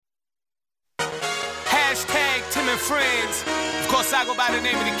and Friends. Of course, I go by the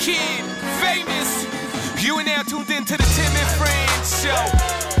name of the Kid, famous. You are now tuned into the Tim and Friends show.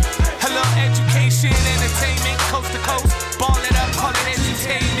 Hello, education, entertainment, coast to coast. Ball it up, call it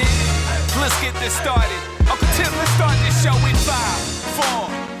entertainment. Let's get this started. Uncle Tim, let's start this show in 5, 4,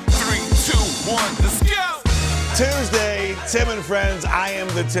 3, 2, 1. Let's go. Tuesday, Tim and Friends. I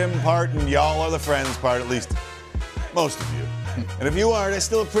am the Tim part, and y'all are the Friends part, at least most of you. And if you aren't, I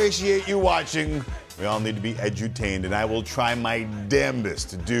still appreciate you watching. We all need to be edutained, and I will try my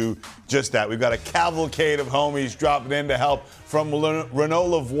damnedest to do just that. We've got a cavalcade of homies dropping in to help, from Renaud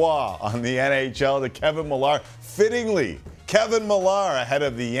Lavoie on the NHL to Kevin Millar. Fittingly, Kevin Millar ahead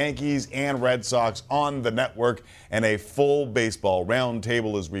of the Yankees and Red Sox on the network, and a full baseball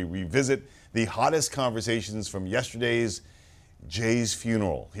roundtable as we revisit the hottest conversations from yesterday's Jay's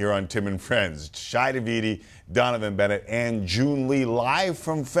funeral here on Tim and Friends. Shai Davidi, Donovan Bennett, and June Lee live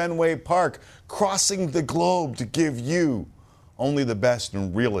from Fenway Park, crossing the globe to give you only the best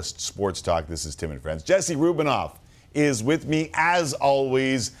and realest sports talk. This is Tim and Friends. Jesse Rubinoff is with me, as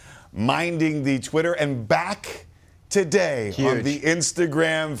always, minding the Twitter, and back today on the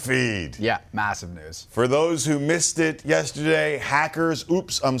Instagram feed. Yeah, massive news. For those who missed it yesterday, hackers,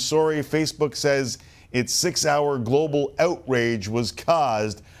 Facebook says its 6-hour global outrage was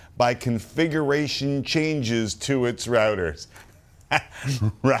caused by configuration changes to its routers.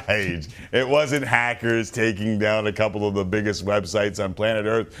 Right. It wasn't hackers taking down a couple of the biggest websites on planet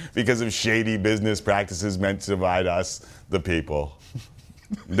Earth because of shady business practices meant to divide us, the people.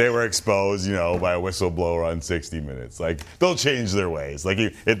 They were exposed, by a whistleblower on 60 Minutes. Like, they'll change their ways. Let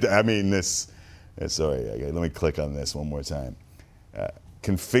me click on this one more time.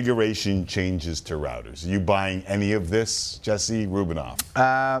 Configuration changes to routers. Are you buying any of this, Jesse Rubinoff?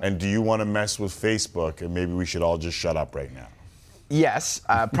 And do you want to mess with Facebook? And maybe we should all just shut up right now. Yes,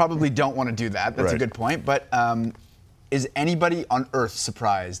 probably don't want to do that. That's right. A good point. But is anybody on Earth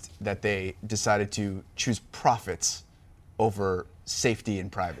surprised that they decided to choose profits over safety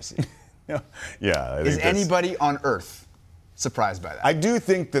and privacy? Yeah. Is anybody on Earth surprised by that? I do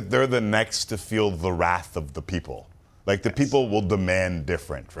think that they're the next to feel the wrath of the people. Like, the people will demand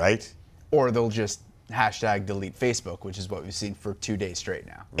different, right? Or they'll just #delete Facebook, which is what we've seen for 2 days straight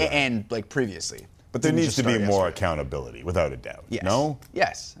now. Right. And previously. But there needs to be more accountability, without a doubt. Yes. No?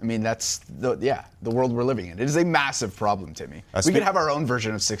 Yes. I mean, that's the world we're living in. It is a massive problem, Timmy. We could have our own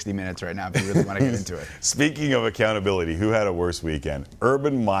version of 60 Minutes right now if you really want to get into it. Speaking of accountability, who had a worse weekend?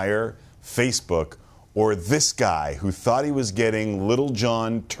 Urban Meyer, Facebook, or this guy who thought he was getting Little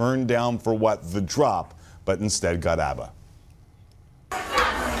John turned down for what? The Drop, but instead got ABBA.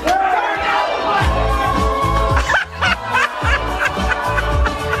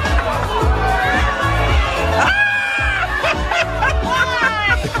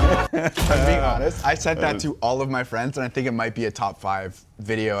 I'm being honest. I sent that to all of my friends, and I think it might be a top 5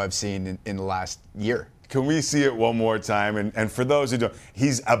 video I've seen in the last year. Can we see it one more time? And for those who don't,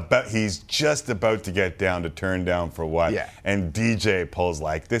 he's just about to get down to turn down for what? Yeah. And DJ pulls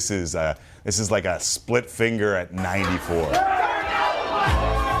like this is like a split finger at 94.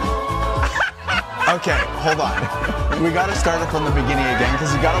 Okay, hold on. We got to start it from the beginning again,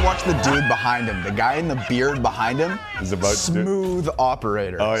 because you got to watch the dude behind him. The guy in the beard behind him is about smooth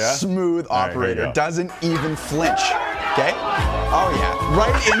operator. Oh yeah. Smooth operator. Right, doesn't even flinch. Okay? Oh yeah.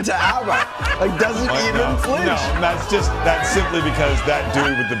 Right into ABBA. Like, doesn't even flinch. No, that's simply because that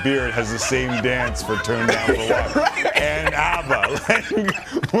dude with the beard has the same dance for Turn Down for What? Right. And ABBA.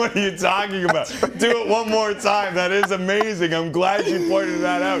 Like, what are you talking about? Do it one more time. That is amazing. I'm glad you pointed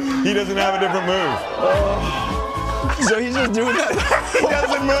that out. He doesn't have a different move. So he's just doing that. He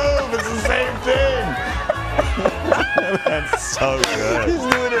doesn't move. It's the same thing. That's so good. He's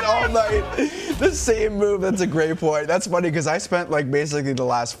doing it all night. The same move. That's a great point. That's funny because I spent basically the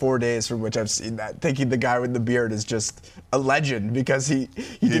last 4 days from which I've seen that thinking the guy with the beard is just a legend because he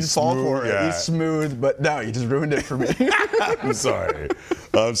didn't fall for it. Yeah. He's smooth, but no, he just ruined it for me. I'm sorry.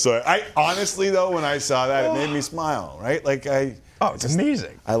 I honestly though, when I saw that, it made me smile. Right? It's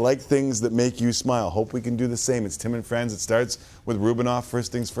amazing. I like things that make you smile. Hope we can do the same. It's Tim and Friends. It starts with Rubinoff.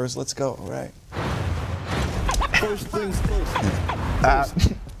 First things first. Let's go. All right. First things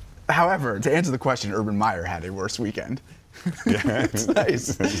first. However, to answer the question, Urban Meyer had a worse weekend. Yeah, it's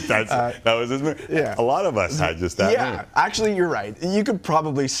nice. That was his move. Yeah. A lot of us had just that. Yeah, move. Actually, you're right. You could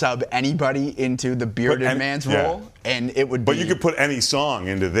probably sub anybody into the bearded man's role, and it would. But you could put any song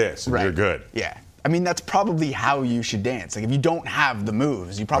into this, and you're good. Yeah. I mean, that's probably how you should dance. Like, if you don't have the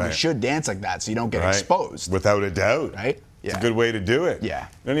moves, you probably should dance like that so you don't get exposed. Without a doubt. Right? It's a good way to do it. Yeah.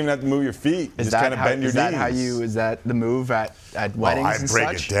 You don't even have to move your feet. Just kind of bend your knees. Is that the move at weddings and such? I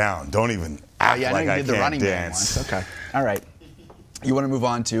break it down. Don't even. act yeah, like I know I you did the can't Running Man dance. once. Okay. All right. You want to move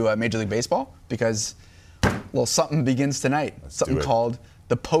on to Major League Baseball? Because, well, something begins tonight. Something do it. called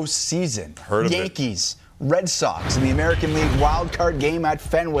the postseason. Heard of it. Yankees, Red Sox in the American League wild card game at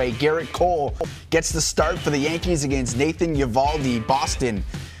Fenway. Garrett Cole gets the start for the Yankees against Nathan Eovaldi. Boston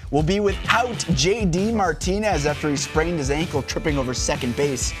will be without J.D. Martinez after he sprained his ankle tripping over second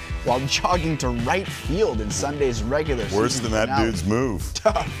base while jogging to right field in Sunday's regular Worse season than that finale. dude's move.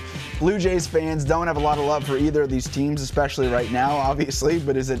 Blue Jays fans don't have a lot of love for either of these teams, especially right now, obviously,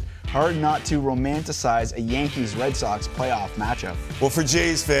 but is it hard not to romanticize a Yankees-Red Sox playoff matchup? Well, for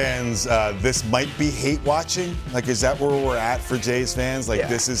Jays fans, this might be hate watching. Like, is that where we're at for Jays fans? Like, Yeah.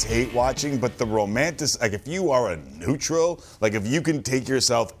 This is hate watching. But the like, if you are a neutral, like, if you can take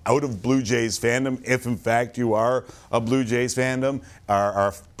yourself out of Blue Jays fandom, if in fact you are a Blue Jays fandom,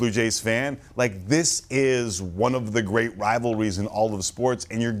 or Blue Jays fan, like, this is one of the great rivalries in all of sports,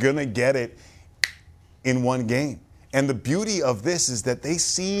 and you're gonna get it in one game. And the beauty of this is that they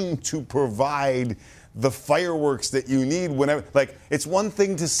seem to provide the fireworks that you need whenever. Like, it's one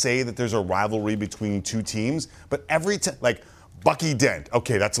thing to say that there's a rivalry between two teams, but every time, like Bucky Dent,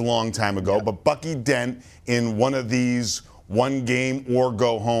 okay, that's a long time ago, but Bucky Dent in one of these one game or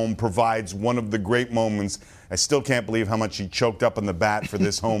go home provides one of the great moments. I still can't believe how much he choked up on the bat for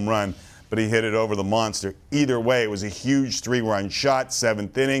this home run, but he hit it over the monster. Either way, it was a huge 3-run shot,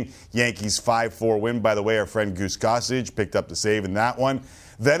 7th inning. Yankees 5-4 win. By the way, our friend Goose Gossage picked up the save in that one.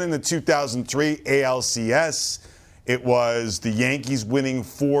 Then in the 2003 ALCS, it was the Yankees winning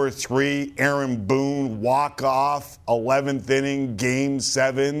 4-3. Aaron Boone walk-off, 11th inning, Game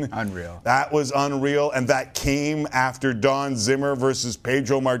 7. Unreal. That was unreal, and that came after Don Zimmer versus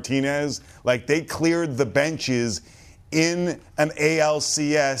Pedro Martinez. Like, they cleared the benches in an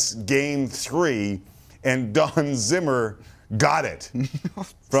ALCS Game 3, and Don Zimmer got it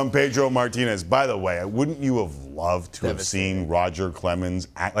from Pedro Martinez. By the way, wouldn't you have loved to have seen Roger Clemens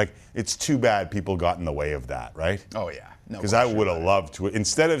act? Like, it's too bad people got in the way of that, right? Oh, yeah. No Because I question would have about loved to.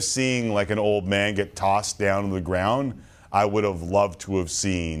 Instead of seeing like an old man get tossed down to the ground, I would have loved to have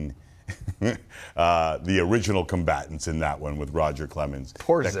seen the original combatants in that one with Roger Clemens.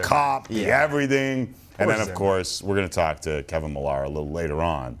 Poor the Zimmer. cop, the Yeah. everything. And then, of Zimmer. course, we're going to talk to Kevin Millar a little later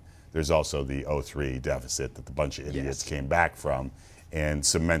on. There's also the 0-3 deficit that the bunch of idiots came back from and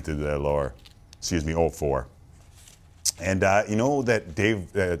cemented their lower, 0-4. And you know that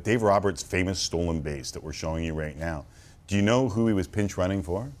Dave Roberts' famous stolen base that we're showing you right now, do you know who he was pinch running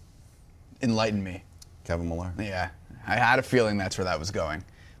for? Enlighten me. Kevin Millar? Yeah, I had a feeling that's where that was going.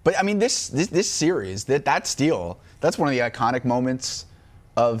 But I mean, this series, that steal, that's one of the iconic moments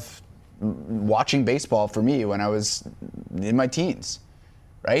of watching baseball for me when I was in my teens.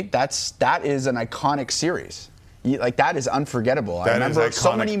 Right? That is an iconic series. That is unforgettable. I remember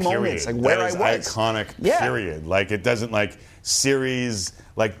so many moments, like where I was. That is iconic, period. Like, it doesn't, like, series,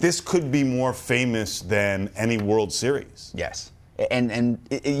 like, this could be more famous than any World Series. Yes. And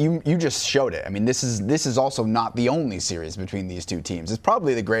you just showed it. I mean, this is also not the only series between these two teams. It's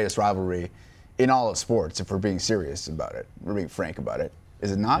probably the greatest rivalry in all of sports, if we're being serious about it. We're being frank about it.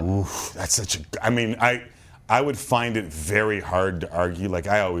 Is it not? Oof, that's such a. I mean, I would find it very hard to argue. Like,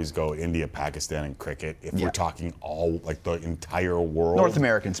 I always go India, Pakistan, and cricket if we're talking all, like, the entire world. North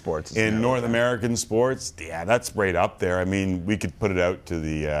American sports. In North American sports, yeah, that's right up there. I mean, we could put it out to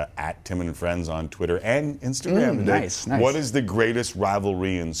the at Tim and Friends on Twitter and Instagram today. Nice. What is the greatest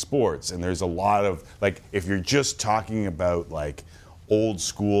rivalry in sports? And there's a lot of, like, if you're just talking about, like, old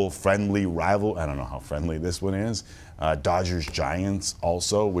school friendly rival, I don't know how friendly this one is. Dodgers-Giants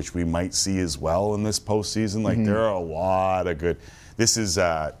also, which we might see as well in this postseason. Like, there are a lot of good. This is,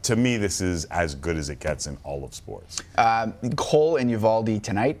 to me, this is as good as it gets in all of sports. Cole and Eovaldi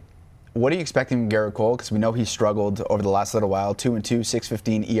tonight. What are you expecting from Garrett Cole? Because we know he struggled over the last little while. 2-2,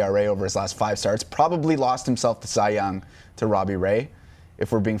 6.15 ERA over his last 5 starts. Probably lost himself to Cy Young to Robbie Ray,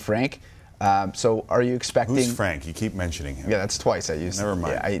 if we're being frank. So are you expecting... Who's Frank? You keep mentioning him. Yeah, that's twice I used... Never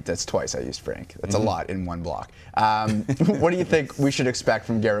mind. Yeah, that's twice I used Frank. That's a lot in one block. What do you think we should expect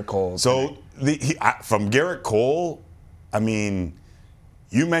from Garrett Cole? So from Garrett Cole, I mean,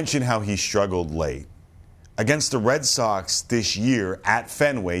 you mentioned how he struggled late. Against the Red Sox this year at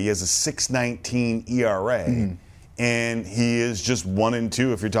Fenway, he has a 6.19 ERA, and he is just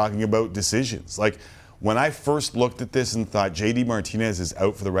 1-2 if you're talking about decisions. Like, when I first looked at this and thought J.D. Martinez is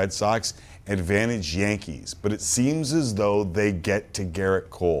out for the Red Sox, advantage Yankees. But it seems as though they get to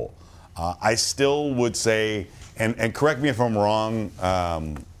Garrett Cole. I still would say, and correct me if I'm wrong,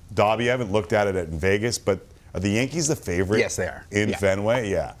 Dobby, I haven't looked at it in Vegas, but are the Yankees the favorite? Yes, they are. In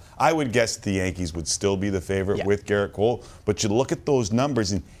Fenway? Yeah. I would guess the Yankees would still be the favorite with Garrett Cole. But you look at those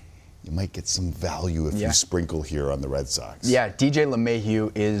numbers, and you might get some value if you sprinkle here on the Red Sox. Yeah, DJ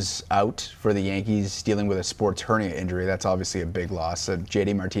LeMahieu is out for the Yankees, dealing with a sports hernia injury. That's obviously a big loss. So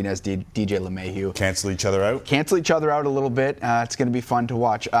JD Martinez, DJ LeMahieu. Cancel each other out? Cancel each other out a little bit. It's going to be fun to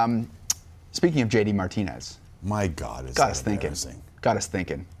watch. Speaking of JD Martinez. My God, is got that us thinking. embarrassing. Got us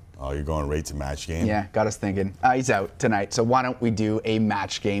thinking. Oh, you're going right to match game? Yeah, got us thinking. He's out tonight, so why don't we do a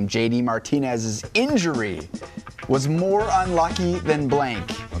match game? JD Martinez's injury was more unlucky than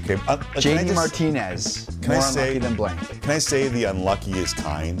blank. Okay. JD Martinez, more unlucky than blank. Can I say the unlucky is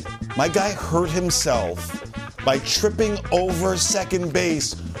kind? My guy hurt himself by tripping over second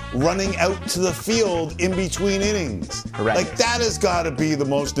base, running out to the field in between innings. Horrendous. Like, that has got to be the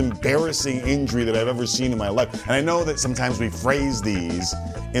most embarrassing injury that I've ever seen in my life. And I know that sometimes we phrase these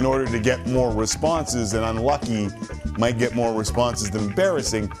in order to get more responses, and unlucky might get more responses than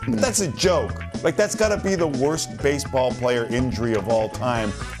embarrassing, but that's a joke. Like, that's got to be the worst baseball player injury of all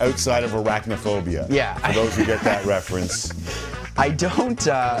time outside of arachnophobia. Yeah. For those who get that reference. I don't...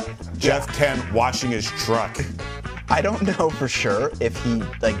 Jeff Kent washing his truck. I don't know for sure if he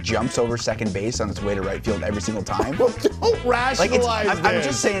jumps over second base on his way to right field every single time. Well, don't rationalize I'm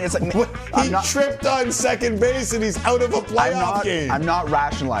just saying it's like he tripped on second base and he's out of a playoff game. I'm not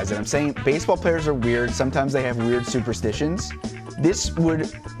rationalizing. I'm saying baseball players are weird. Sometimes they have weird superstitions. This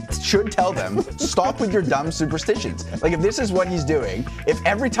should tell them, stop with your dumb superstitions. Like, if this is what he's doing, if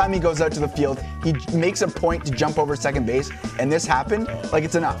every time he goes out to the field, he makes a point to jump over second base, and this happened,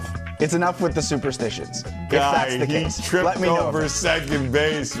 it's enough. It's enough with the superstitions. If that's the case, he tripped let me know. over second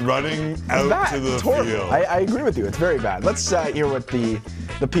base, running out to the field. I agree with you. It's very bad. Let's hear what the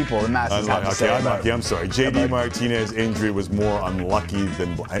people, the masses, have to say. I'm sorry. JD Martinez's injury was more unlucky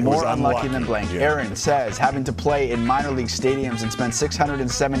than blank. More unlucky than blank. Yeah. Aaron says, having to play in minor league stadiums and spend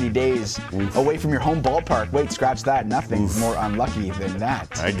 670 days away from your home ballpark. Wait, scratch that. Nothing more unlucky than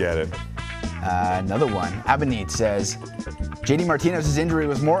that. I get it. Another one. Abinit says, JD Martinez's injury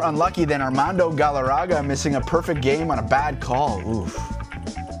was more unlucky than Armando Galarraga missing a perfect game on a bad call. Oof.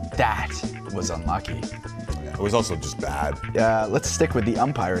 That was unlucky. It was also just bad. Let's stick with the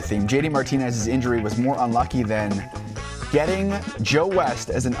umpire theme. JD Martinez's injury was more unlucky than getting Joe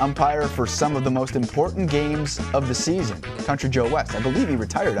West as an umpire for some of the most important games of the season. Country Joe West. I believe he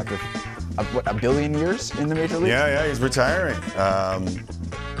retired after, a billion years in the Major League? Yeah, he's retiring.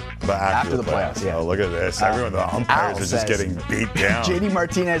 But after the playoffs, yeah. Oh, look at this. Everyone, the umpires are just getting beat down. JD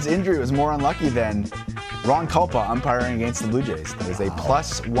Martinez's injury was more unlucky than Ron Kulpa umpiring against the Blue Jays. That is a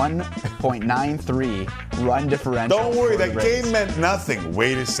plus 1.93 run differential. Don't worry, that game meant nothing.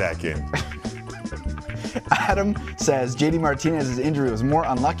 Wait a second. Adam says JD Martinez's injury was more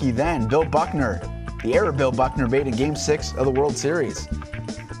unlucky than Bill Buckner, the error Bill Buckner made in Game 6 of the World Series.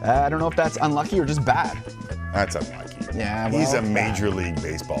 I don't know if that's unlucky or just bad. That's unlucky. Yeah, he's a Major League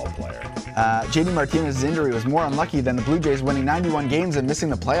Baseball player. JD Martinez's injury was more unlucky than the Blue Jays winning 91 games and missing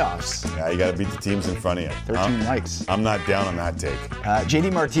the playoffs. Yeah, you got to beat the teams in front of you. 13 likes. I'm not down on that take.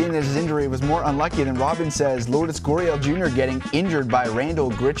 JD Martinez's injury was more unlucky than Robin says Lourdes Gurriel Jr. getting injured by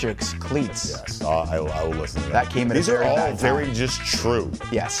Randall Grichuk's cleats. Yes, I will listen to that. That came at These a very are all bad time. very just true.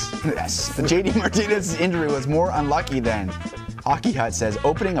 Yes. JD Martinez's injury was more unlucky than Hockey Hut says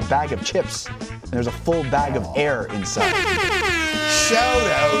opening a bag of chips and there's a full bag of air inside. Shout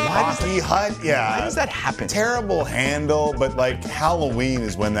out Hockey Hut. Yeah. Why does that happen? Terrible handle, but Halloween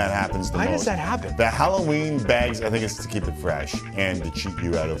is when that happens the most. Why does that happen? The Halloween bags, I think it's to keep it fresh and to cheat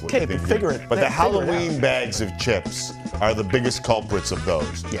you out of what you think. But the Halloween bags of chips are the biggest culprits of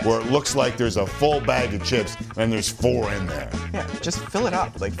those. Yes. Where it looks like there's a full bag of chips and there's 4 in there. Yeah, just fill it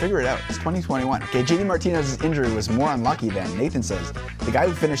up. Figure it out. It's 2021. Okay, JD Martinez's injury was more unlucky than, Nathan says, the guy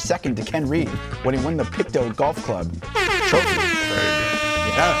who finished second to Ken Reed when he won the Pictou Golf Club trophy. Very good.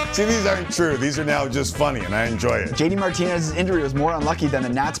 Yeah. See, these aren't true. These are now just funny, and I enjoy it. JD Martinez's injury was more unlucky than the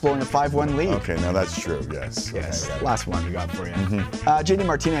Nats blowing a 5-1 lead. Okay, now that's true, yes. Yes, last one we got for you. JD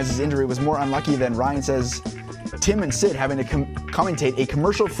Martinez's injury was more unlucky than, Ryan says, Tim and Sid having to commentate a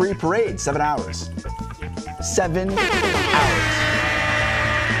commercial-free parade, 7 hours. 7 hours.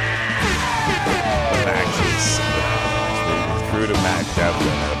 Actually, 7 hours. We threw to Matt Devlin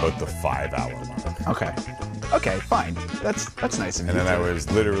at about the 5-hour mark. Okay, fine. That's nice of you. And then I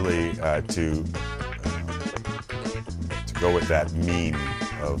was literally to go with that meme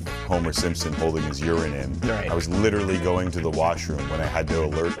of Homer Simpson holding his urine in. Right. I was literally going to the washroom when I had to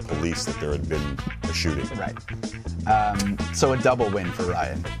alert police that there had been a shooting. Right. So a double win for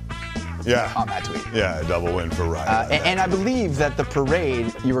Ryan. on that tweet. Yeah, a double win for Ryan. And I believe that the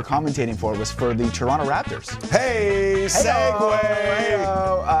parade you were commentating for was for the Toronto Raptors. Hey, segue!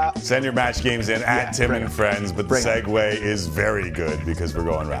 Hello. Send your match games in at Tim and Friends, but the segue is very good because we're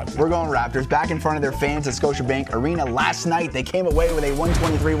going Raptors. We're going Raptors. Back in front of their fans at Scotiabank Arena last night. They came away with a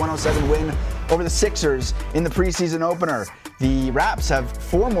 123-107 win over the Sixers in the preseason opener. The Raps have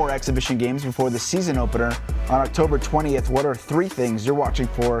 4 more exhibition games before the season opener on October 20th. What are 3 things you're watching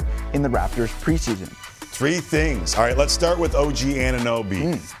for in the Raptors preseason? 3 things. All right, let's start with OG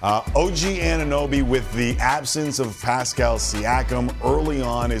Anunoby. OG Anunoby, with the absence of Pascal Siakam early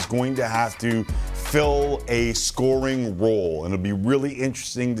on, is going to have to fill a scoring role. And it'll be really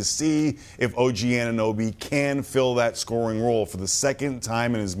interesting to see if OG Anunoby can fill that scoring role. For the second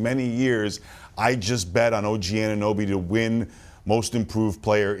time in as many years, I just bet on OG Anunoby to win Most Improved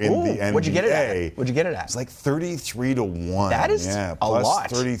Player in the NBA. What'd you get it at? It's like 33-1. That is a lot.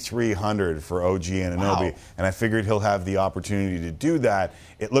 Plus 3,300 for OG Anunoby. Wow. And I figured he'll have the opportunity to do that.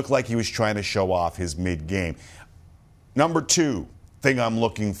 It looked like he was trying to show off his mid-game. Number 2 thing I'm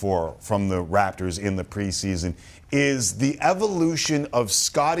looking for from the Raptors in the preseason is the evolution of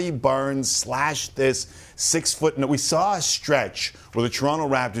Scottie Barnes / this 6 foot. We saw a stretch where the Toronto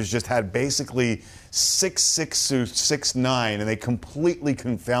Raptors just had basically 6'6" to 6'9", and they completely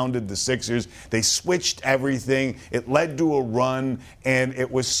confounded the Sixers. They switched everything. It led to a run, and it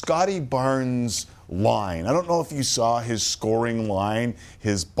was Scottie Barnes' line. I don't know if you saw his scoring line,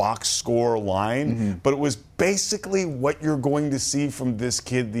 his box score line, but it was basically what you're going to see from this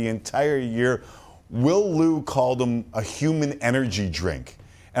kid the entire year. Will Lou called him a human energy drink.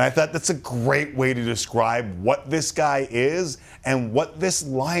 And I thought that's a great way to describe what this guy is and what this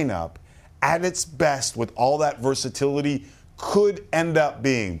lineup, at its best, with all that versatility, could end up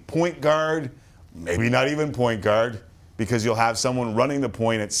being. Point guard, maybe not even point guard, because you'll have someone running the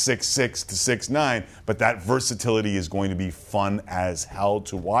point at 6'6" to 6'9", but that versatility is going to be fun as hell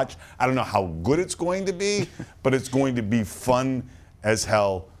to watch. I don't know how good it's going to be, but it's going to be fun as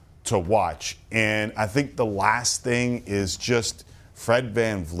hell to watch. And I think the last thing is just Fred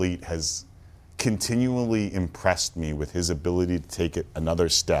VanVleet has continually impressed me with his ability to take it another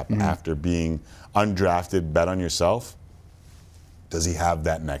step after being undrafted. Bet on yourself. Does he have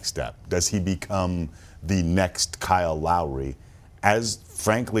that next step? Does he become the next Kyle Lowry, as,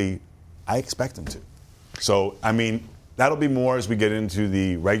 frankly, I expect him to? So, I mean, that'll be more as we get into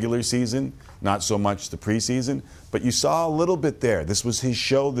the regular season, not so much the preseason. But you saw a little bit there. This was his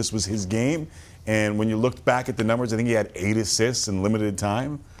show. This was his game. And when you looked back at the numbers, I think he had 8 assists in limited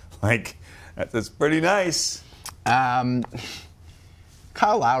time. Like, that's pretty nice. Kyle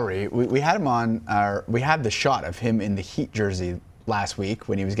Lowry, we had him on we had the shot of him in the Heat jersey last week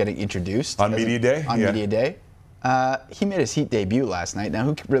when he was getting introduced. On Media Day? Media Day. He made his Heat debut last night. Now,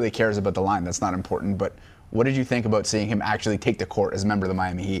 who really cares about the line? That's not important. But what did you think about seeing him actually take the court as a member of the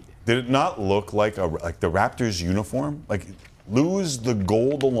Miami Heat? Did it not look like the Raptors uniform? Like, lose the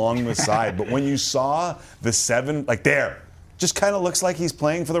gold along the side. But when you saw the 7, like there, just kind of looks like he's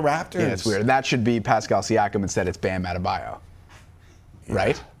playing for the Raptors. Yeah, it's weird. That should be Pascal Siakam. Instead, it's Bam Adebayo. Yeah.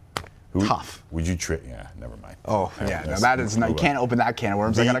 Right? Tough. Would you trade? Yeah, never mind. Oh, yeah. No, that is not. You can't open that can of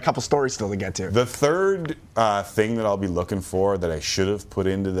worms. I got a couple stories still to get to. The third thing that I'll be looking for that I should have put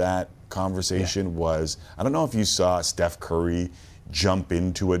into that conversation was, I don't know if you saw Steph Curry jump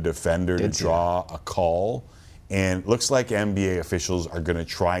into a defender to draw a call. And it looks like NBA officials are going to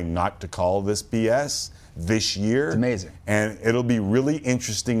try not to call this BS this year. It's amazing. And it'll be really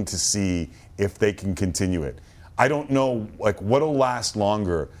interesting to see if they can continue it. I don't know, like, what'll last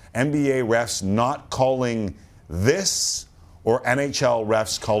longer? NBA refs not calling this or NHL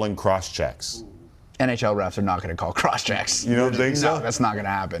refs calling cross-checks? NHL refs are not going to call cross-checks. You don't think so? No, that's not going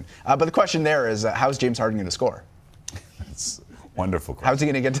to happen. But the question there is, how's James Harden going to score? That's wonderful question. How's he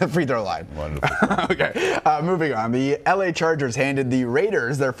going to get to the free throw line? Wonderful. Okay, moving on. The LA Chargers handed the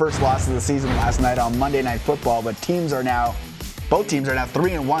Raiders their first loss of the season last night on Monday Night Football, but both teams are now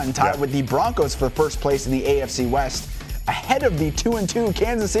 3-1, tied with the Broncos for first place in the AFC West, ahead of the 2-2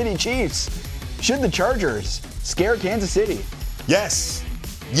 Kansas City Chiefs. Should the Chargers scare Kansas City? Yes.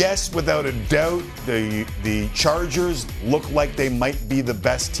 Yes, without a doubt. The Chargers look like they might be the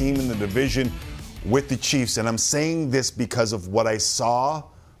best team in the division with the Chiefs. And I'm saying this because of what I saw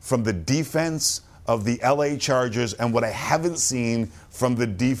from the defense of the LA Chargers and what I haven't seen from the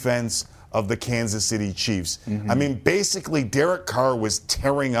defense of the Kansas City Chiefs. I mean, basically, Derek Carr was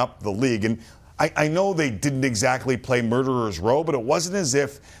tearing up the league. And I know they didn't exactly play Murderer's Row, but it wasn't as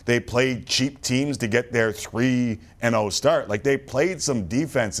if they played cheap teams to get their 3-0 start. Like, they played some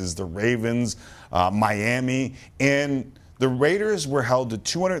defenses, the Ravens, Miami, and The Raiders were held to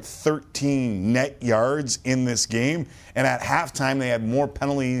 213 net yards in this game, and at halftime they had more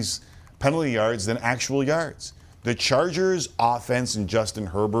penalty yards than actual yards. The Chargers' offense and Justin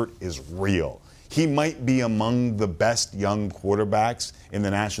Herbert is real. He might be among the best young quarterbacks in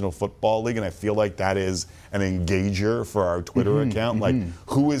the National Football League, and I feel like that is an engager for our Twitter account. Like,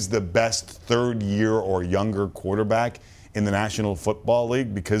 who is the best third-year or younger quarterback in the National Football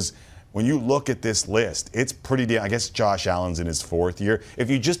League? Because when you look at this list, it's pretty damn. I guess Josh Allen's in his 4th year. If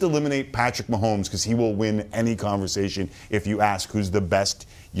you just eliminate Patrick Mahomes, because he will win any conversation if you ask who's the best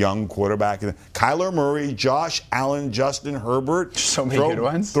young quarterback. Kyler Murray, Josh Allen, Justin Herbert. So many good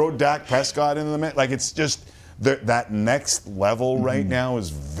ones. Throw Dak Prescott in the mix. Like, it's just that next level right now is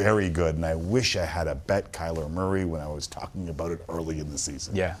very good. And I wish I had a bet Kyler Murray when I was talking about it early in the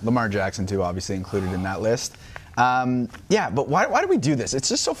season. Yeah, Lamar Jackson, too, obviously included in that list. But why do we do this? It's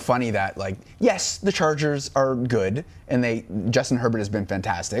just so funny that, like, yes, the Chargers are good, and Justin Herbert has been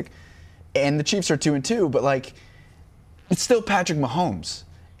fantastic, and the Chiefs are 2-2, but, like, it's still Patrick Mahomes,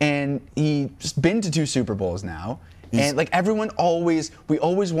 and he's been to 2 Super Bowls now, and, like, we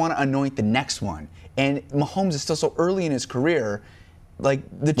always want to anoint the next one, and Mahomes is still so early in his career. Like,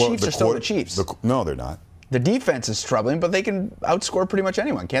 the Chiefs are still the Chiefs. No, they're not. The defense is troubling, but they can outscore pretty much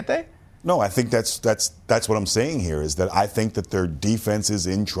anyone, can't they? No, I think that's what I'm saying here is that I think that their defense is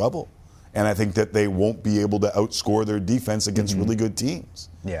in trouble. And I think that they won't be able to outscore their defense against really good teams.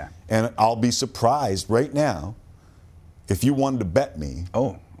 Yeah. And I'll be surprised right now if you wanted to bet me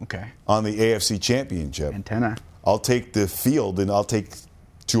on the AFC Championship. Antenna. I'll take the field and I'll take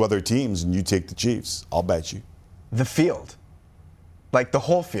 2 other teams and you take the Chiefs. I'll bet you. The field? Like the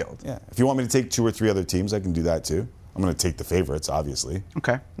whole field? Yeah. If you want me to take 2 or 3 other teams, I can do that too. I'm going to take the favorites, obviously.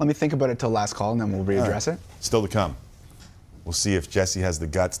 Okay. Let me think about it till last call, and then we'll readdress it. Still to come. We'll see if Jesse has the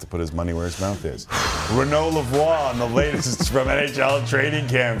guts to put his money where his mouth is. Renaud Lavoie on the latest from NHL training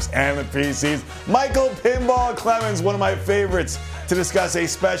camps and the PCs. Michael Pinball Clemens, one of my favorites, to discuss a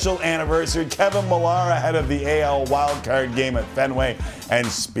special anniversary. Kevin Millar ahead of the AL wildcard game at Fenway. And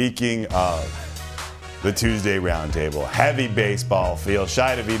speaking of the Tuesday Roundtable, heavy baseball feel. Shi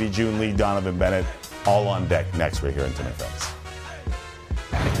Davidi, June Lee, Donovan Bennett. All on deck next right here in Tim and Friends.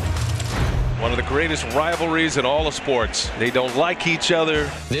 One of the greatest rivalries in all of sports. They don't like each other.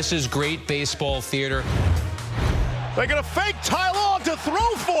 This is great baseball theater. They're going to fake Ty Long to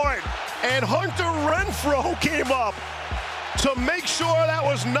throw for it. And Hunter Renfroe came up to make sure that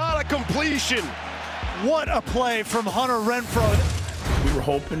was not a completion. What a play from Hunter Renfroe. We were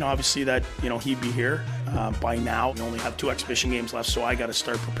hoping, obviously, that he'd be here by now. We only have 2 exhibition games left, so I got to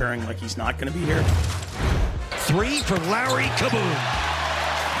start preparing like he's not going to be here. 3 for Larry Caboon.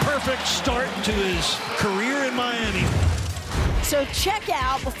 Perfect start to his career in Miami. So check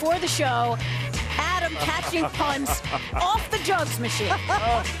out before the show, Adam catching punts off the jugs machine.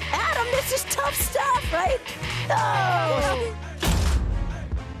 Adam, this is tough stuff, right? Oh.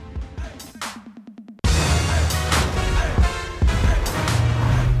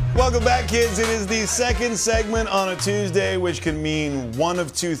 Welcome back, kids. It is the second segment on a Tuesday, which can mean one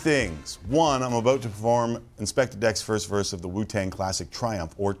of 2 things. 1, I'm about to perform Inspector Deck's first verse of the Wu-Tang classic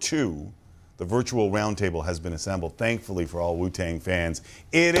Triumph. Or 2, the virtual roundtable has been assembled, thankfully for all Wu-Tang fans.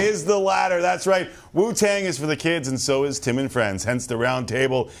 It is the latter. That's right. Wu-Tang is for the kids, and so is Tim and Friends. Hence, the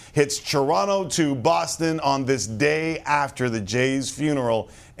roundtable hits Toronto to Boston on this day after the Jays' funeral.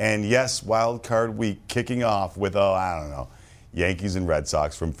 And yes, Wild Card Week kicking off with, Yankees and Red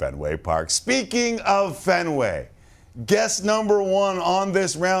Sox from Fenway Park. Speaking of Fenway, guest number 1 on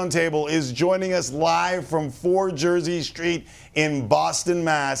this roundtable is joining us live from 4 Jersey Street in Boston,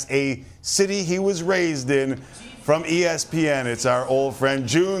 Mass., a city he was raised in, from ESPN. It's our old friend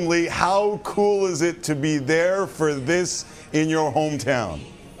June Lee. How cool is it to be there for this in your hometown?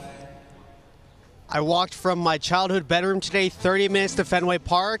 I walked from my childhood bedroom today 30 minutes to Fenway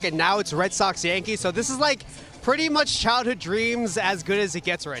Park, and now it's Red Sox Yankees. So this is like pretty much childhood dreams as good as it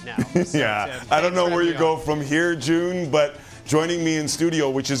gets right now. So, yeah, Tim, I don't know where you go from here, June, but joining me in studio,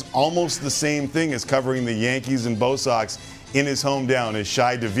 which is almost the same thing as covering the Yankees and Bo Sox in his hometown, is Shi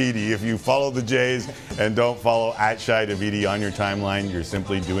Davidi. If you follow the Jays and don't follow @Shi Davidi on your timeline, you're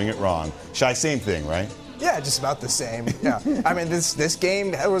simply doing it wrong. Shi, same thing, right? Yeah, just about the same. Yeah, I mean, this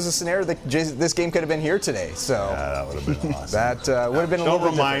game was a scenario that this game could have been here today. So that would have been awesome. That would have been a little bit different.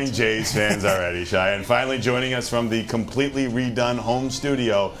 Don't remind Jays fans already, Shi. And finally joining us from the completely redone home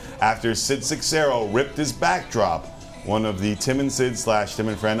studio after Sid Sixero ripped his backdrop, one of the Tim and Sid / Tim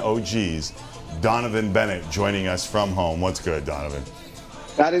and Friend OGs, Donovan Bennett, joining us from home. What's good, Donovan?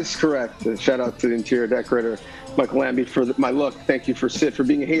 That is correct. Shout out to the interior decorator, Michael Lambie, for my look. Thank you for Sid for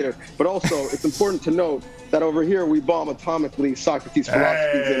being a hater. But also, it's important to note that over here we bomb atomically Socrates'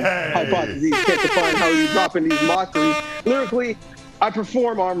 philosophies and hypotheses. Can't define how he's dropping these mockeries. Lyrically, I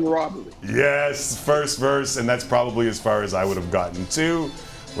perform armed robbery. Yes, first verse, and that's probably as far as I would have gotten too,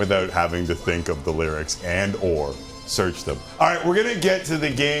 without having to think of the lyrics and or search them. All right, we're going to get to the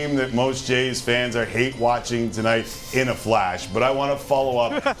game that most Jays fans are hate watching tonight in a flash, but I want to follow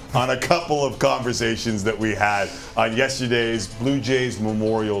up on a couple of conversations that we had on yesterday's Blue Jays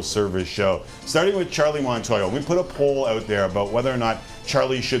Memorial Service show, starting with Charlie Montoyo. We put a poll out there about whether or not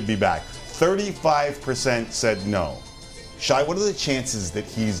Charlie should be back. 35% said no. Shai, what are the chances that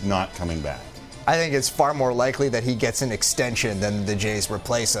he's not coming back? I think it's far more likely that he gets an extension than the Jays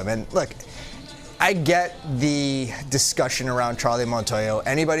replace him. And look, I get the discussion around Charlie Montoyo.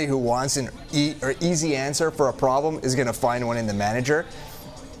 Anybody who wants an easy answer for a problem is going to find one in the manager.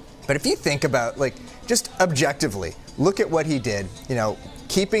 But if you think about, just objectively, look at what he did.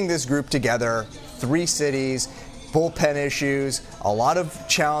 Keeping this group together, 3 cities, bullpen issues, a lot of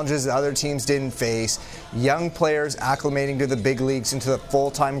challenges that other teams didn't face, young players acclimating to the big leagues into the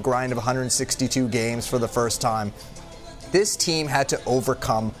full-time grind of 162 games for the first time. This team had to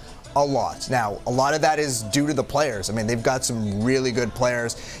overcome a lot. Now, a lot of that is due to the players. I mean, they've got some really good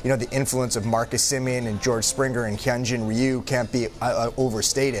players. The influence of Marcus Semien and George Springer and Hyunjin Ryu can't be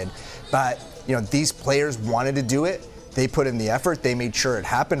overstated. But, these players wanted to do it. They put in the effort. They made sure it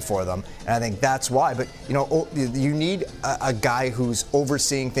happened for them. And I think that's why. But, you need a guy who's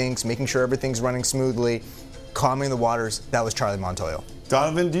overseeing things, making sure everything's running smoothly, calming the waters. That was Charlie Montoyo.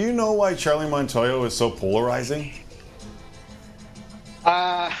 Donovan, do you know why Charlie Montoyo is so polarizing?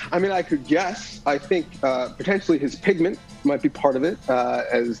 I could guess. I think potentially his pigment might be part of it,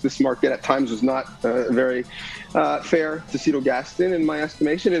 as this market at times was not very fair to Cito Gaston, in my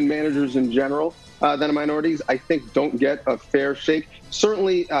estimation, and managers in general that are minorities, I think, don't get a fair shake.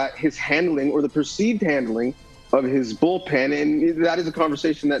 Certainly his handling, or the perceived handling, of his bullpen, and that is a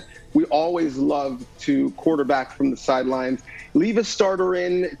conversation that we always love to quarterback from the sidelines. Leave a starter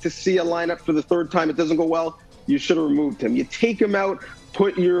in to see a lineup for the 3rd time. It doesn't go well. You should have removed him. You take him out,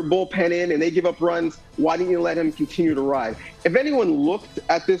 put your bullpen in, and they give up runs. Why didn't you let him continue to ride? If anyone looked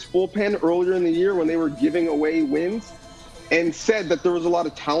at this bullpen earlier in the year when they were giving away wins and said that there was a lot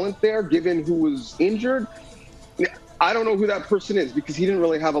of talent there, given who was injured, I don't know who that person is, because he didn't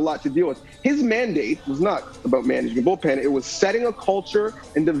really have a lot to deal with. His mandate was not about managing a bullpen. It was setting a culture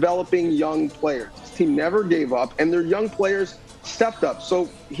and developing young players. This team never gave up, and their young players stepped up. So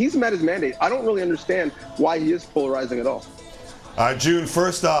he's met his mandate. I don't really understand why he is polarizing at all. June,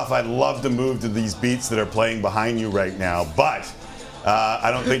 first off, I'd love to move to these beats that are playing behind you right now, but I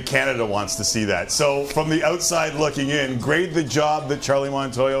don't think Canada wants to see that. So from the outside looking in, grade the job that Charlie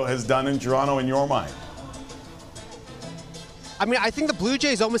Montoyo has done in Toronto in your mind. I think the Blue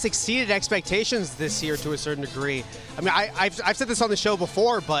Jays almost exceeded expectations this year to a certain degree. I've said this on the show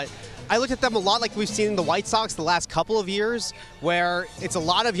before, but I looked at them a lot like we've seen in the White Sox the last couple of years, where it's a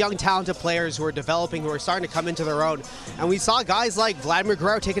lot of young, talented players who are developing, who are starting to come into their own. And we saw guys like Vladimir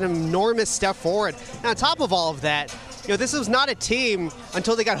Guerrero take an enormous step forward. And on top of all of that, this was not a team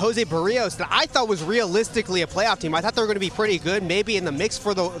until they got Jose Barrios that I thought was realistically a playoff team. I thought they were going to be pretty good, maybe in the mix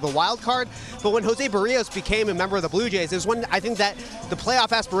for the wild card. But when Jose Barrios became a member of the Blue Jays, it was when I think that the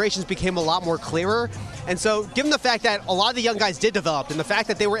playoff aspirations became a lot more clearer. And so given the fact that a lot of the young guys did develop, and the fact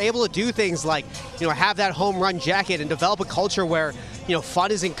that they were able to do things like, have that home run jacket and develop a culture where,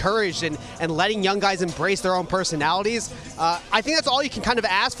 fun is encouraged and letting young guys embrace their own personalities, I think that's all you can kind of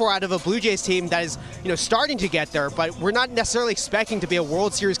ask for out of a Blue Jays team that is, starting to get there. But we're not necessarily expecting to be a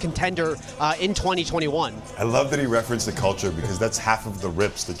World Series contender in 2021. I love that he referenced the culture, because that's half of the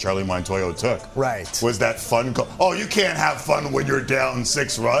rips that Charlie Montoyo took. Right. Was that fun? You can't have fun when you're down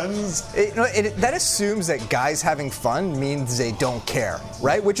 6 runs? That assumes that guys having fun means they don't care,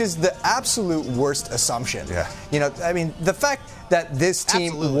 right? Which is the absolute worst assumption. Yeah. The fact that this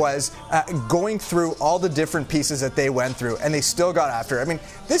team was going through all the different pieces that they went through, and they still got after it.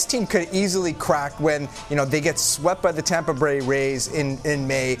 This team could easily crack when they get swept by the Tampa Bay Rays in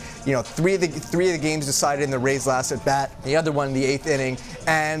May. 3 of the games decided in the Rays' last at bat, the other one in the 8th inning,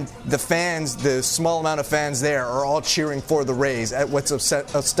 and the fans, the small amount of fans there, are all cheering for the Rays at what's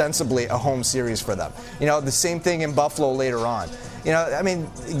ostensibly a home series for them. The same thing in Buffalo later on.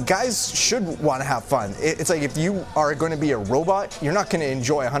 Guys should want to have fun. It's like, if you are going to be a robot, you're not going to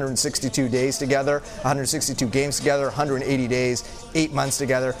enjoy 162 days together, 162 games together, 180 days, 8 months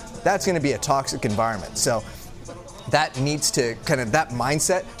together. That's going to be a toxic environment. So that needs to that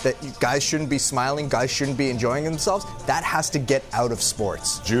mindset that guys shouldn't be smiling, guys shouldn't be enjoying themselves, that has to get out of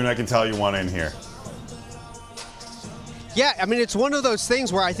sports. June, I can tell you one in here. Yeah, I mean, it's one of those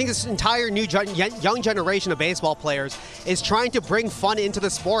things where I think this entire new young generation of baseball players is trying to bring fun into the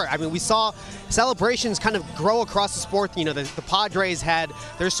sport. I mean, we saw celebrations kind of grow across the sport. You know, the Padres had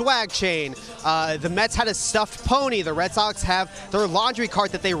their swag chain. The Mets had a stuffed pony. The Red Sox have their laundry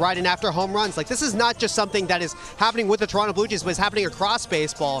cart that they ride in after home runs. Like, this is not just something that is happening with the Toronto Blue Jays, but it's happening across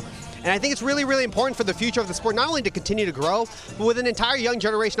baseball. And I think it's really, really important for the future of the sport, not only to continue to grow, but with an entire young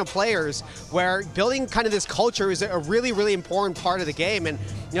generation of players where building kind of this culture is a really, really important part of the game. And,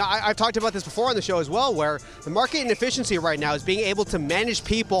 you know, I've talked about this before on the show as well, where the market inefficiency right now is being able to manage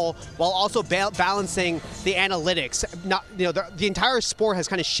people while also balancing the analytics. Not, you know, the entire sport has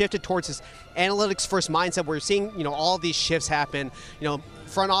kind of shifted towards this analytics-first mindset. We're seeing, you know, all of these shifts happen, you know,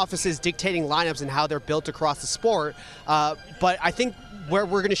 front offices dictating lineups and how they're built across the sport. But I think where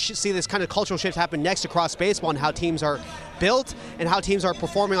we're going to see this kind of cultural shift happen next across baseball and how teams are built and how teams are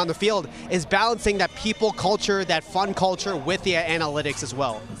performing on the field is balancing that people culture, that fun culture with the analytics as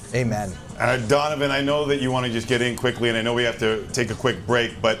well. Amen. Donovan, I know that you want to just get in quickly, and I know we have to take a quick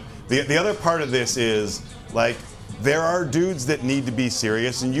break, but the other part of this is, like, there are dudes that need to be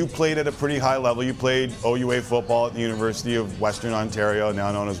serious, and you played at a pretty high level. You played OUA football at the University of Western Ontario,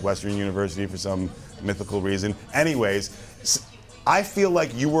 now known as Western University for some mythical reason. Anyways, I feel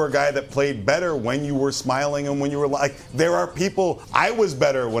like you were a guy that played better when you were smiling and when you were like, there are people, I was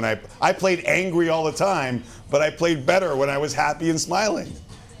better when I played angry all the time, but I played better when I was happy and smiling.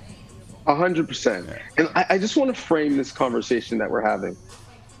 100%. And I just want to frame this conversation that we're having.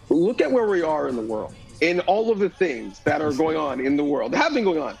 Look at where we are in the world. In all of the things that are going on in the world, that have been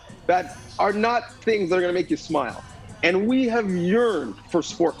going on, that are not things that are going to make you smile. And we have yearned for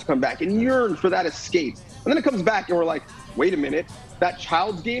sport to come back and yearned for that escape. And then it comes back and we're like, wait a minute, that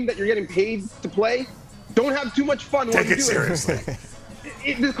child's game that you're getting paid to play, don't have too much fun while you do it. Take it seriously.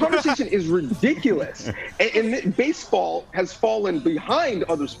 The conversation is ridiculous. And baseball has fallen behind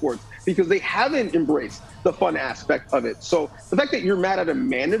other sports because they haven't embraced the fun aspect of it. So the fact that you're mad at a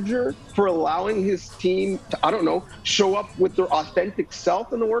manager for allowing his team to, I don't know, show up with their authentic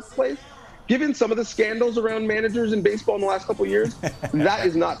self in the workplace, given some of the scandals around managers in baseball in the last couple of years, that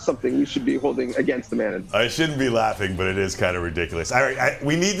is not something you should be holding against the manager. I shouldn't be laughing, but it is kind of ridiculous. All right,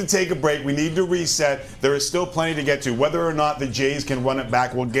 we need to take a break. We need to reset. There is still plenty to get to. Whether or not the Jays can run it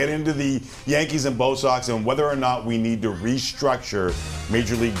back, we'll get into the Yankees and Bo Sox, and whether or not we need to restructure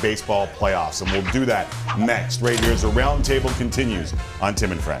Major League Baseball playoffs. And we'll do that next, right here as the Roundtable continues on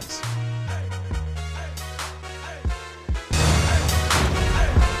Tim and Friends.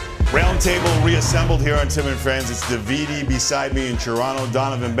 Roundtable reassembled here on Tim and Friends. It's Davidi beside me in Toronto,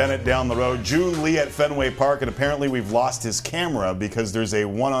 Donovan Bennett down the road, June Lee at Fenway Park, and apparently we've lost his camera because there's a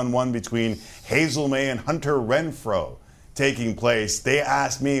one-on-one between Hazel May and Hunter Renfroe taking place. They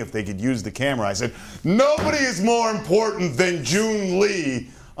asked me if they could use the camera. I said, nobody is more important than June Lee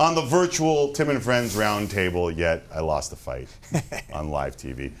on the virtual Tim and Friends Roundtable, yet I lost the fight on live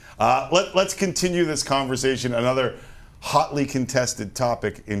TV. Let's continue this conversation. Another hotly contested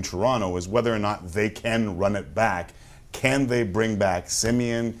topic in Toronto is whether or not they can run it back. Can they bring back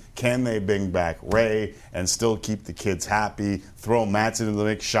Simeon? Can they bring back Ray and still keep the kids happy? Throw Matson into the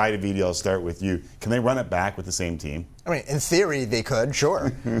mix. Shai Davidi, I'll start with you. Can they run it back with the same team? I mean, in theory, they could,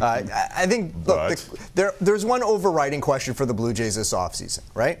 sure. I think, look, there's one overriding question for the Blue Jays this offseason,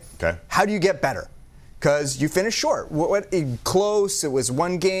 right? Okay. How do you get better? Because you finished short. Close, it was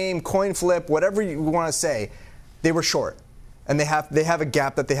one game, coin flip, whatever you want to say. They were short, and they have a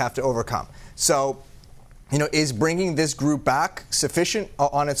gap that they have to overcome. So, you know, is bringing this group back sufficient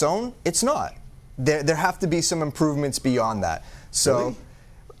on its own? It's not. There have to be some improvements beyond that. So, really?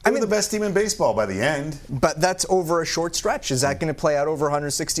 I mean, the best team in baseball by the end. But that's over a short stretch. Is that going to play out over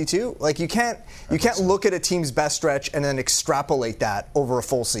 162? Like, you can't look at a team's best stretch and then extrapolate that over a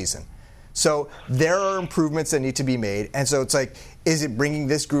full season. So there are improvements that need to be made. And so it's like, is it bringing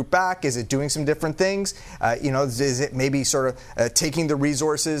this group back? Is it doing some different things? Is it maybe sort of taking the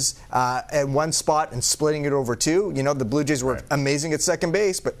resources at one spot and splitting it over two? You know, the Blue Jays were amazing at second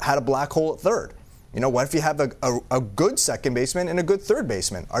base, but had a black hole at third. You know, what if you have a good second baseman and a good third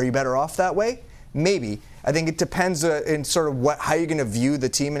baseman? Are you better off that way? Maybe. I think it depends in sort of how you're going to view the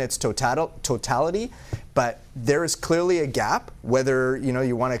team in its totality. But there is clearly a gap, whether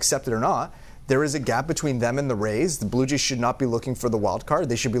you want to accept it or not. There is a gap between them and the Rays. The Blue Jays should not be looking for the wild card.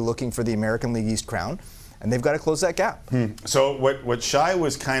 They should be looking for the American League East crown, and they've got to close that gap. So what Shai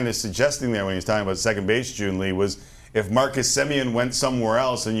was kind of suggesting there when he was talking about second base, June Lee, was if Marcus Semien went somewhere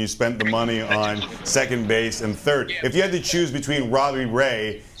else and you spent the money on second base and third. If you had to choose between Robbie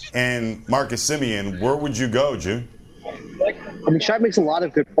Ray and Marcus Semien, where would you go, June? I mean, Shaq makes a lot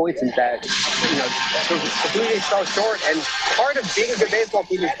of good points in that, the Blue Jays fell short, and part of being a good baseball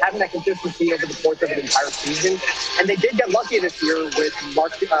team is having that consistency over the course of an entire season. And they did get lucky this year with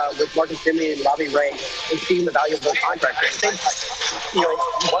Marcus Semien and Robbie Ray and seeing the value of their contracts. I think,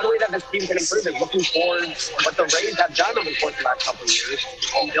 one way that this team can improve is looking forward what the Rays have done over the course of the last couple of years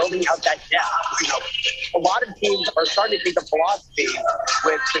and building out that depth. A lot of teams are starting to take the philosophy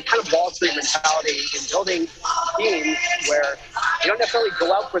with the kind of Wall Street mentality in building teams where you don't necessarily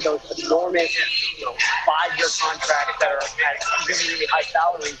go out for those enormous, 5-year contracts that are at really, really high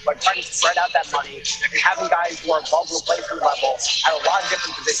salaries, but trying to spread out that money and having guys who are above replacement level at a lot of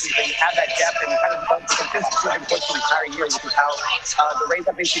different positions, and you have that depth and kind of the consistency and push the entire year, which is how the Rays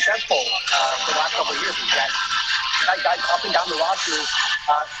have been successful for the last couple of years. Is that you got guys up and down the roster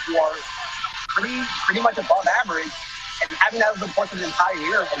who are pretty much above average, and having that over the course of the entire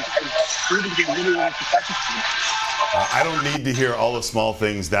year has proven to be really, really successful. I don't need to hear all the small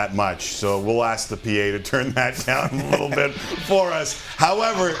things that much, so we'll ask the PA to turn that down a little bit for us.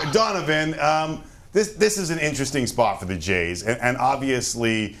 However, Donovan, this is an interesting spot for the Jays, and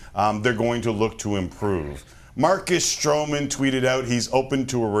obviously they're going to look to improve. Marcus Stroman tweeted out he's open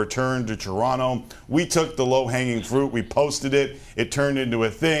to a return to Toronto. We took the low-hanging fruit. We posted it. It turned into a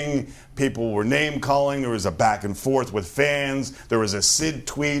thing. People were name-calling. There was a back and forth with fans. There was a Sid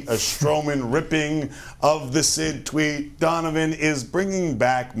tweet, a Stroman ripping of the Sid tweet. Donovan, is bringing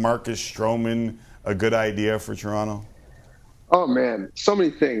back Marcus Stroman a good idea for Toronto? Oh, man, so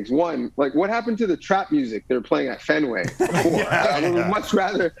many things. One, what happened to the trap music they were playing at Fenway? I would much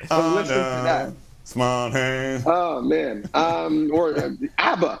rather listen to that. Small hands. Oh, man. Or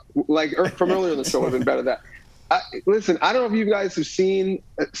ABBA, from earlier in the show would have been better than that. Listen, I don't know if you guys have seen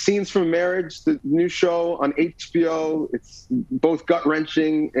Scenes from Marriage, the new show on HBO. It's both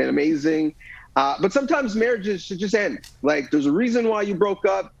gut-wrenching and amazing. But sometimes marriages should just end. There's a reason why you broke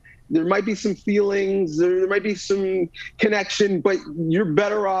up. There might be some feelings. There might be some connection, but you're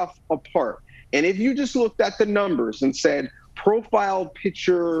better off apart. And if you just looked at the numbers and said, profile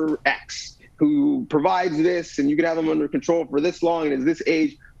pitcher X, who provides this, and you could have them under control for this long and is this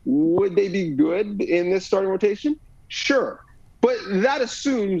age, would they be good in this starting rotation? Sure. But that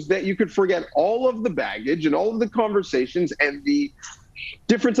assumes that you could forget all of the baggage and all of the conversations and the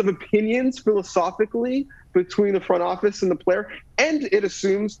difference of opinions philosophically between the front office and the player. And it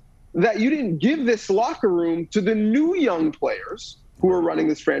assumes that you didn't give this locker room to the new young players who are running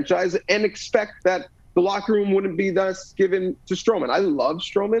this franchise and expect that the locker room wouldn't be thus given to Stroman. I love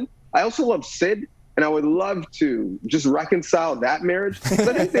Stroman. I also love Sid, and I would love to just reconcile that marriage. I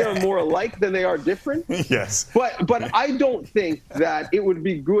think they are more alike than they are different. Yes. But I don't think that it would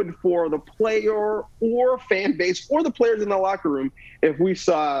be good for the player or fan base or the players in the locker room if we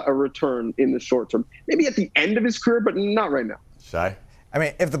saw a return in the short term. Maybe at the end of his career, but not right now. Shai? I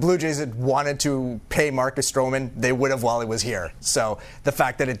mean, if the Blue Jays had wanted to pay Marcus Stroman, they would have while he was here. So the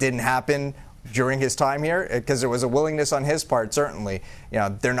fact that it didn't happen during his time here, because there was a willingness on his part, certainly,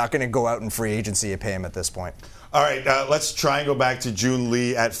 they're not going to go out in free agency and pay him at this point. All right, let's try and go back to June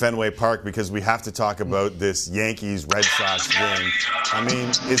Lee at Fenway Park, because we have to talk about this Yankees-Red Sox game. I mean,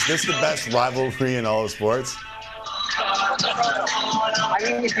 is this the best rivalry in all of sports? I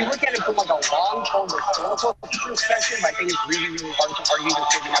mean, if you look at it from a long-term historical perspective, I think it's really, really hard to argue just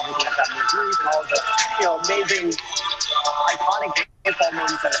given everything that's happened in the series and all the, amazing, iconic baseball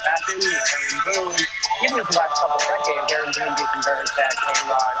moments that have happened. Aaron Boone, even in the last couple of decades, Aaron Boone, Jason Varitek,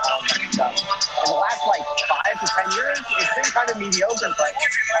 K-Rod, all that stuff. In the last 5 to 10 years, it's been kind of mediocre. But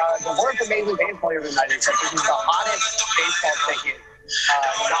the word for Major League Baseball tonight is that this is the hottest baseball ticket,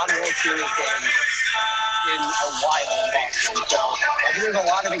 non-World Series game in a while in Boston. So I think there's a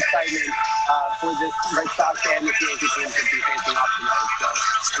lot of excitement for this Red Sox and the Yankee team to be facing off tonight. So,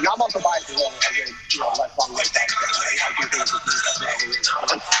 and I'm also biased as well as a lifelong Red Sox fan. I do think this is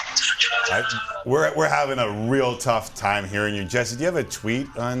We're having a real tough time hearing you. Jesse, do you have a tweet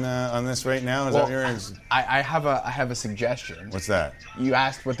on this right now? I have a suggestion. What's that? You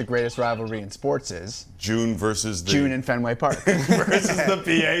asked what the greatest rivalry in sports is. June versus June in Fenway Park. versus the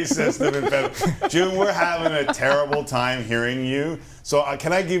PA system in Fenway. June, we're having a terrible time hearing you. So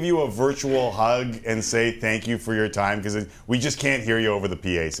can I give you a virtual hug and say thank you for your time? Because we just can't hear you over the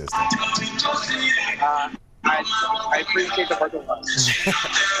PA system. I appreciate the virtual hug.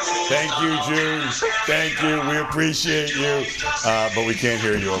 Thank you, June. Thank you. We appreciate you. But we can't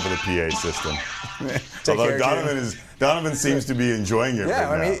hear you over the PA system. Although Donovan seems to be enjoying it.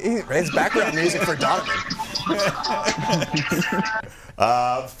 Yeah, right now. It's background music for Donovan.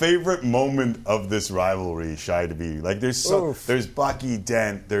 Favorite moment of this rivalry, Shy to be like. There's Bucky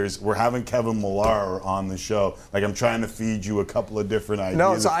Dent. We're having Kevin Millar on the show. Like I'm trying to feed you a couple of different ideas.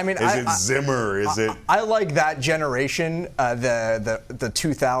 No, so I mean, is it Zimmer? Is it? I like that generation, the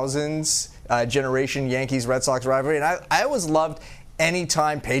 2000s generation Yankees Red Sox rivalry, and I always loved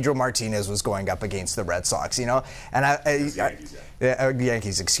anytime Pedro Martinez was going up against the Red Sox, and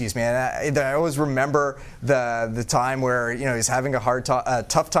Yankees, excuse me. And I always remember the time where he's having a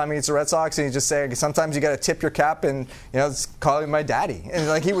tough time against the Red Sox, and he's just saying sometimes you got to tip your cap and call him my daddy, and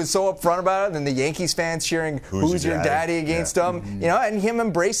like he was so upfront about it. And the Yankees fans cheering, "Who's your daddy?" against him, and him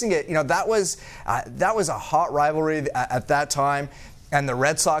embracing it. That was a hot rivalry at that time. And the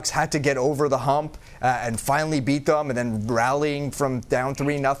Red Sox had to get over the hump and finally beat them, and then rallying from down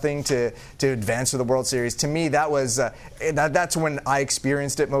 3-0 to advance to the World Series. To me, that was that's when I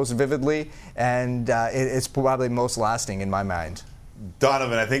experienced it most vividly, and it's probably most lasting in my mind.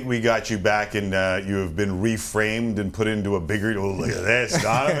 Donovan, I think we got you back, and you have been reframed and put into a bigger. Oh, look at this,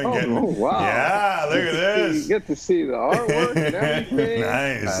 Donovan! Wow! Yeah, look at this. You get to see the artwork and everything.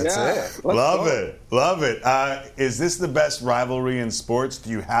 Nice. That's it. Love it. Is this the best rivalry in sports?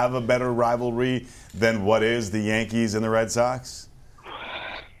 Do you have a better rivalry than what is the Yankees and the Red Sox?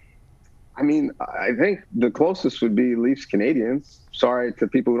 I mean, I think the closest would be Leafs Canadians. Sorry to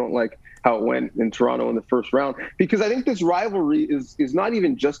people who don't like how it went in Toronto in the first round, because I think this rivalry is not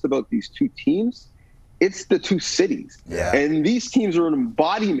even just about these two teams, it's the two cities. Yeah. And these teams are an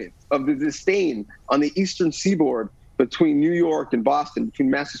embodiment of the disdain on the eastern seaboard between New York and Boston, between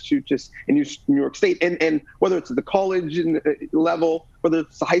Massachusetts and New York State. And whether it's at the college level, whether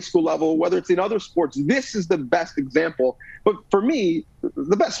it's the high school level, whether it's in other sports, this is the best example. But for me,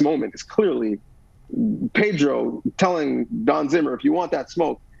 the best moment is clearly Pedro telling Don Zimmer, if you want that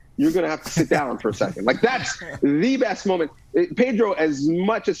smoke, you're going to have to sit down for a second. Like, that's the best moment. Pedro, as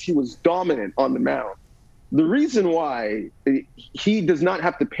much as he was dominant on the mound, the reason why he does not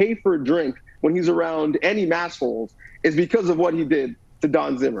have to pay for a drink when he's around any massholes is because of what he did to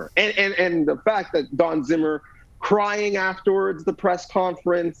Don Zimmer. And the fact that Don Zimmer crying afterwards, the press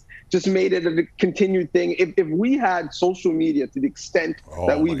conference, just made it a continued thing. If we had social media to the extent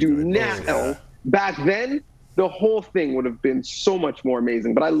that we do now, back then, the whole thing would have been so much more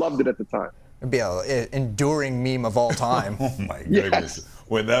amazing. But I loved it at the time. It'd be an enduring meme of all time. Oh my goodness! Yes.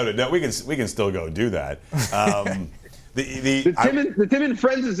 Without a doubt, we can still go do that. The Tim and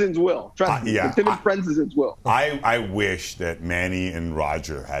Friends' will. Trust me. The Tim and Friends' will. I wish that Manny and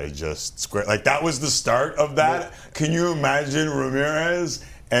Roger had just squared. Like, that was the start of that. Can you imagine Ramirez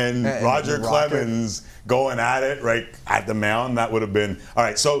and Roger Clemens going at it right at the mound? That would have been all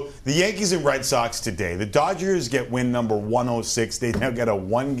right. So the Yankees and Red Sox today. The Dodgers get win number 106. They now get a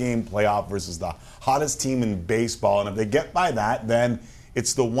one-game playoff versus the hottest team in baseball. And if they get by that, then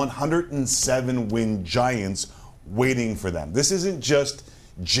it's the 107-win Giants waiting for them. This isn't just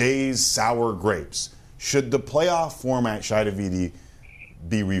Jay's sour grapes. Should the playoff format, Shai Davidi,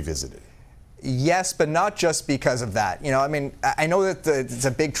 be revisited? Yes, but not just because of that. I mean, I know that it's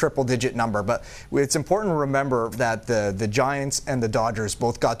a big triple-digit number, but it's important to remember that the Giants and the Dodgers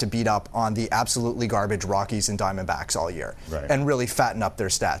both got to beat up on the absolutely garbage Rockies and Diamondbacks all year and really fatten up their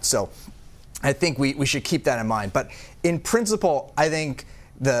stats. So I think we should keep that in mind. But in principle, I think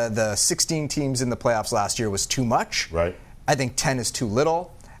the 16 teams in the playoffs last year was too much. Right. I think 10 is too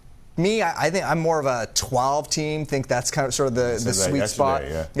little. Me, I think I'm more of a 12 team. Think that's kind of sort of the sweet spot.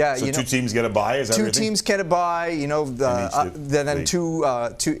 Yeah. So two teams get a bye. Is that two teams get a bye? Then two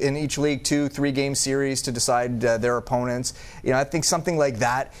in each league, 2-3 game series to decide their opponents. I think something like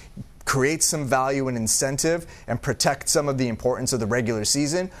that creates some value and incentive and protect some of the importance of the regular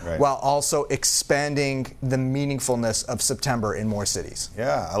season while also expanding the meaningfulness of September in more cities.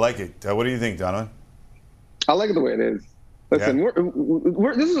 Yeah, I like it. What do you think, Donovan? I like it the way it is. Listen,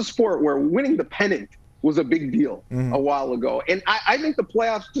 this is a sport where winning the pennant was a big deal a while ago. And I think the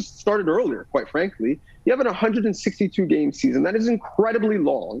playoffs just started earlier, quite frankly. You have an 162-game season. That is incredibly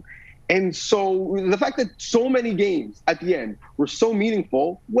long. And so the fact that so many games at the end were so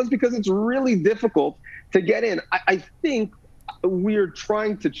meaningful was because it's really difficult to get in. I think we're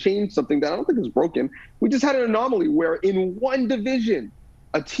trying to change something that I don't think is broken. We just had an anomaly where in one division,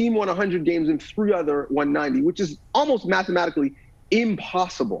 a team won 100 games and 3 other won 90, which is almost mathematically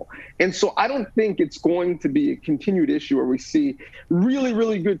impossible. And so I don't think it's going to be a continued issue where we see really,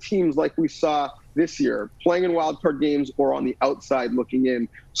 really good teams like we saw this year playing in wildcard games or on the outside looking in.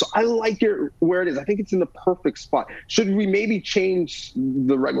 So I like it where it is. I think it's in the perfect spot. Should we maybe change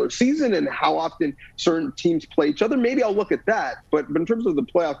the regular season and how often certain teams play each other? Maybe I'll look at that. But in terms of the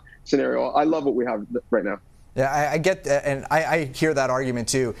playoff scenario, I love what we have right now. Yeah, I get that, and I hear that argument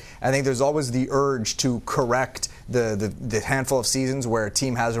too. I think there's always the urge to correct the handful of seasons where a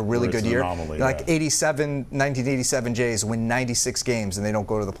team has a really good year. Anomaly, like 1987 Jays win 96 games and they don't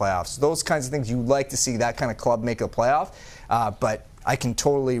go to the playoffs. Those kinds of things, you like to see that kind of club make a playoff, but I can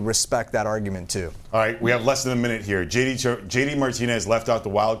totally respect that argument too. All right, we have less than a minute here. JD Martinez left out the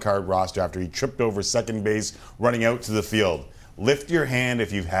wild card roster after he tripped over second base running out to the field. Lift your hand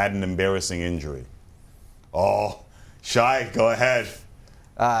if you've had an embarrassing injury. Oh, Shy, go ahead.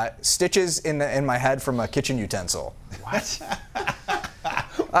 Stitches in my head from a kitchen utensil. What?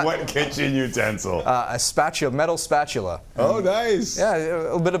 What kitchen utensil? A spatula, metal spatula. Oh, nice. Yeah, a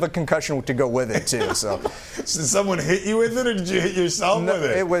little bit of a concussion to go with it too. So, did someone hit you with it, or did you hit yourself with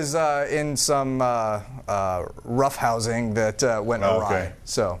it? It was in some rough housing that went awry. Okay.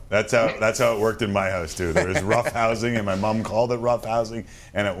 So that's how it worked in my house too. There was rough housing, and my mom called it rough housing,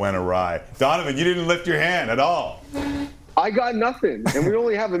 and it went awry. Donovan, you didn't lift your hand at all. I got nothing, and we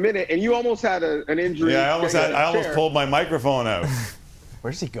only have a minute, and you almost had an injury. Yeah, I almost pulled my microphone out.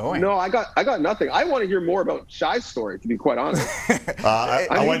 Where's he going? No, I got nothing. I want to hear more about Shy's story, to be quite honest.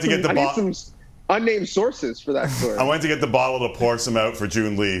 I went to get the I need some unnamed sources for that story. I went to get the bottle to pour some out for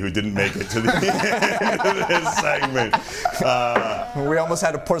June Lee, who didn't make it to the end of this segment. We almost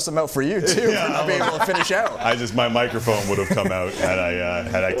had to pour some out for you too, for not being able to finish out. My microphone would have come out had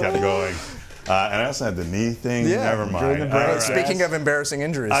I kept going. And I also had the knee thing. Yeah, never mind. Right. Speaking of embarrassing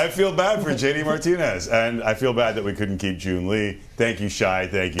injuries, I feel bad for JD Martinez, and I feel bad that we couldn't keep June Lee. Thank you, Shy.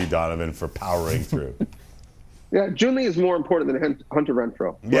 Thank you, Donovan, for powering through. Yeah, June Lee is more important than Hunter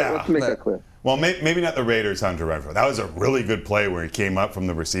Renfroe. Yeah, let's make that clear. Well, maybe not the Raiders' Hunter Renfroe. That was a really good play where he came up from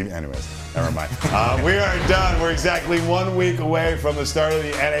the receiving. Anyways, never mind. We are done. We're exactly 1 week away from the start of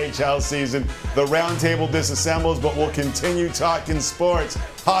the NHL season. The roundtable disassembles, but we'll continue talking sports.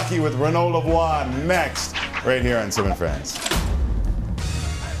 Hockey with Renaud Lavoie next, right here on Tim and Friends.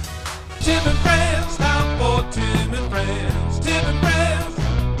 Tim and Friends, time for Tim and Friends. Tim and Friends.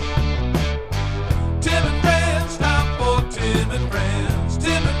 Tim and Friends, time for Tim and Friends.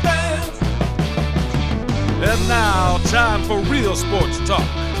 Tim and Friends. And now, time for real sports talk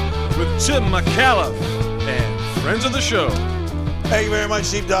with Tim McAuliffe and friends of the show. Thank you very much,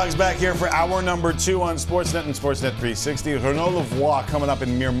 Sheepdogs. Back here for hour number 2 on Sportsnet and Sportsnet 360. Renaud Lavoie coming up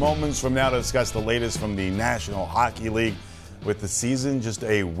in mere moments from now to discuss the latest from the National Hockey League with the season just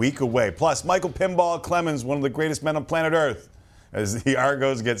a week away. Plus, Michael Pinball Clemens, one of the greatest men on planet Earth, as the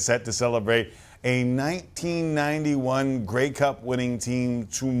Argos get set to celebrate a 1991 Grey Cup winning team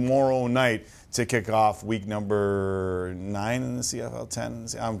tomorrow night to kick off week number 9 in the CFL, 10.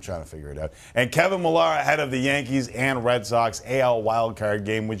 I'm trying to figure it out. And Kevin Millar ahead of the Yankees and Red Sox AL wildcard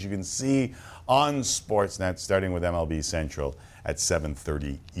game, which you can see on Sportsnet, starting with MLB Central at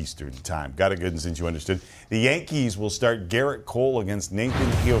 7:30 Eastern Time. Got it good, and since you understood. The Yankees will start Garrett Cole against Nathan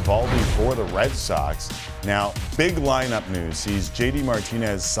Eovaldi for the Red Sox. Now, big lineup news sees JD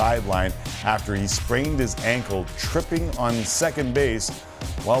Martinez sidelined after he sprained his ankle tripping on second base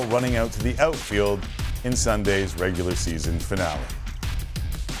while running out to the outfield in Sunday's regular season finale.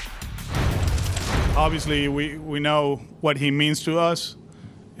 Obviously, we know what he means to us,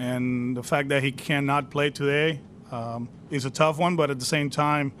 and the fact that he cannot play today is a tough one, but at the same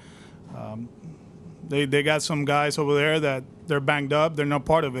time, they got some guys over there that they're banged up. They're not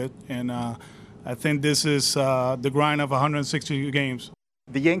part of it, and I think this is the grind of 162 games.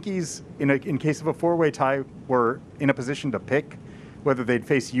 The Yankees, in case of a four-way tie, were in a position to pick whether they'd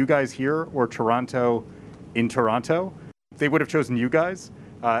face you guys here or Toronto in Toronto. They would have chosen you guys.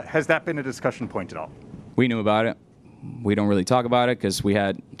 Has that been a discussion point at all? We knew about it. We don't really talk about it because we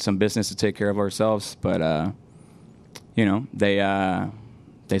had some business to take care of ourselves. But,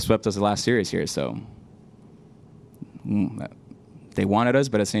 they swept us the last series here. So they wanted us,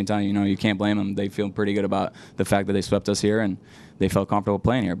 but at the same time, you can't blame them. They feel pretty good about the fact that they swept us here, and they felt comfortable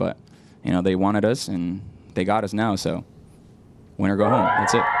playing here. But, they wanted us, and they got us now. So win or go home.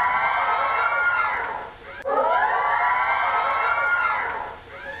 That's it.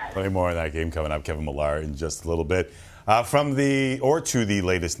 Plenty more in that game coming up. Kevin Millar in just a little bit. To the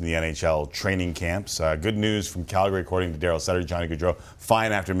latest in the NHL training camps. Good news from Calgary, according to Darryl Sutter. Johnny Gaudreau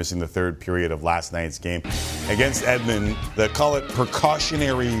fine after missing the third period of last night's game against Edmonton. They call it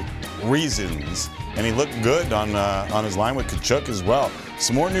precautionary reasons, and he looked good on his line with Tkachuk as well.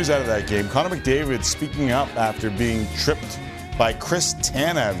 Some more news out of that game. Connor McDavid speaking up after being tripped by Chris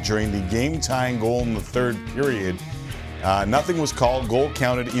Tanev during the game-tying goal in the third period. Nothing was called. Goal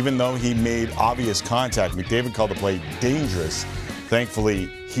counted, even though he made obvious contact. McDavid called the play dangerous. Thankfully,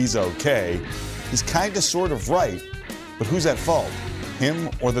 he's okay. He's kind of sort of right, but who's at fault?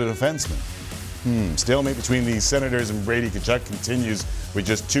 Him or the defenseman? Stalemate between the Senators and Brady Tkachuk continues with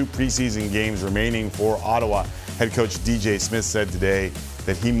just 2 preseason games remaining for Ottawa. Head coach DJ Smith said today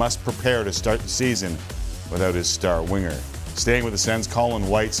that he must prepare to start the season without his star winger. Staying with the Sens, Colin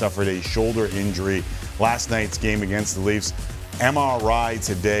White suffered a shoulder injury last night's game against the Leafs. MRI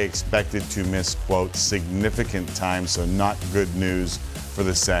today, expected to miss, quote, significant time, so not good news for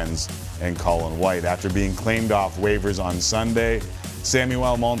the Sens and Colin White. After being claimed off waivers on Sunday,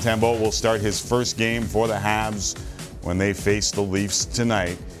 Samuel Montembeault will start his first game for the Habs when they face the Leafs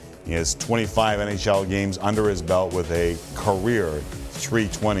tonight. He has 25 NHL games under his belt with a career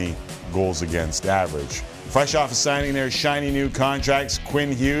 .320 goals against average. Fresh off of signing their shiny new contracts,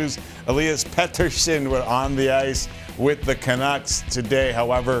 Quinn Hughes, Elias Pettersson were on the ice with the Canucks today.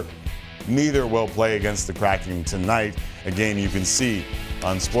 However, neither will play against the Kraken tonight, a game you can see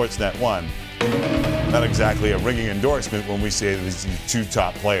on Sportsnet 1. Not exactly a ringing endorsement when we say that these 2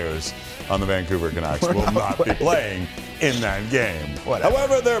 top players on the Vancouver Canucks will not be playing in that game.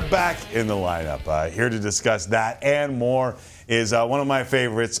 However, they're back in the lineup. Here to discuss that and more is one of my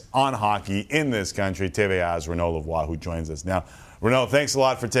favorites on hockey in this country, TVA's Renaud Lavoie, who joins us now. Renaud, thanks a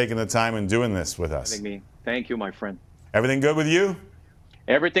lot for taking the time and doing this with us. Thank you, my friend. Everything good with you?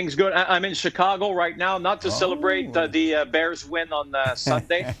 Everything's good. I'm in Chicago right now, not to celebrate the Bears win on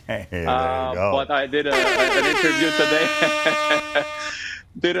Sunday, but I did an interview today.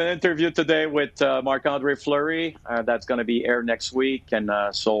 Did an interview today with Marc-Andre Fleury. That's going to be aired next week, and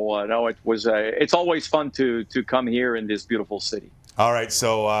no, it was. It's always fun to come here in this beautiful city. All right,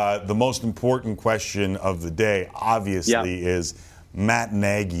 so the most important question of the day, obviously, is Matt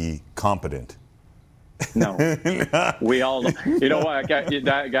Nagy competent? No, we all know. You know what?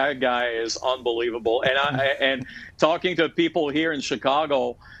 That guy is unbelievable. And talking to people here in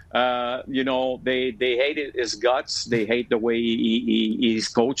Chicago, they hate his guts. They hate the way he's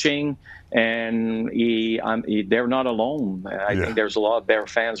coaching, and they're not alone. I think there's a lot of Bear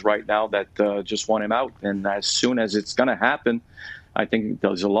fans right now that just want him out. And as soon as it's going to happen, I think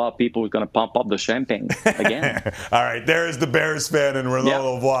there's a lot of people who are going to pump up the champagne again. All right, there is the Bears fan and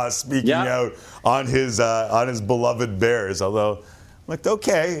Renaud Lavoie speaking out on his beloved Bears. Although looked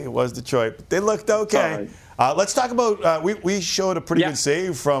okay, it was Detroit, but they looked okay. Let's talk about. We showed a pretty good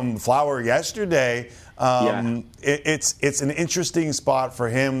save from Flower yesterday. It's an interesting spot for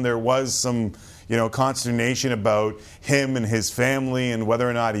him. There was some consternation about him and his family and whether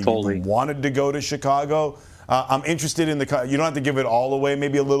or not he wanted to go to Chicago. I'm interested in you don't have to give it all away,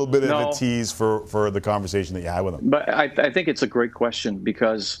 maybe a little bit of a tease for the conversation that you had with him. But I think it's a great question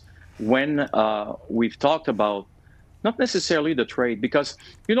because when we've talked about not necessarily the trade, because,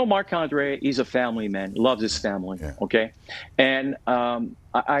 Marc-Andre, he's a family man, loves his family, okay? And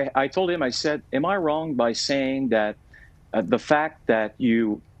I told him, I said, am I wrong by saying that the fact that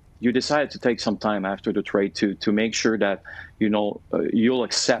you decided to take some time after the trade to make sure that, you'll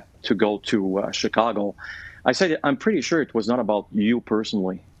accept to go to Chicago? I said, I'm pretty sure it was not about you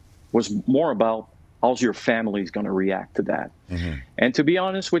personally. It was more about how your family is going to react to that. Mm-hmm. And to be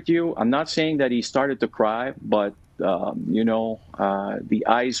honest with you, I'm not saying that he started to cry, but, the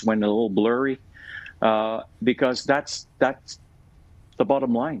eyes went a little blurry because that's the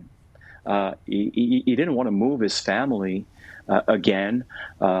bottom line. He didn't want to move his family again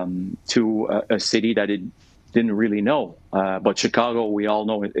to a city that it didn't really know. But Chicago, we all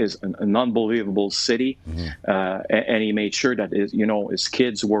know, is an unbelievable city. Mm-hmm. And he made sure that his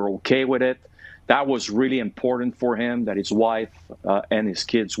kids were okay with it. That was really important for him, that his wife and his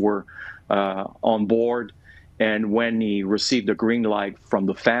kids were on board. And when he received the green light from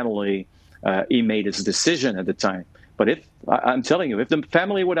the family, he made his decision at the time. But I'm telling you, if the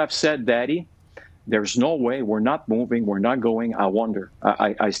family would have said, Daddy, there's no way, we're not moving, we're not going, I wonder.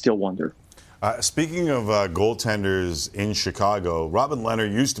 I still wonder. Speaking of goaltenders in Chicago, Robin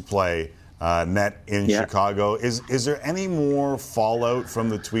Lehner used to play net in Chicago. Is there any more fallout from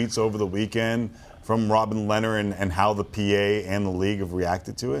the tweets over the weekend from Robin Lehner and how the PA and the league have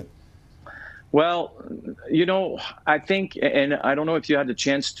reacted to it? Well, I think, and I don't know if you had the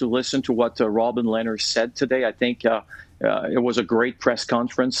chance to listen to what Robin Lehner said today. I think it was a great press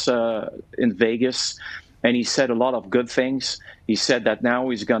conference in Vegas, and he said a lot of good things. He said that now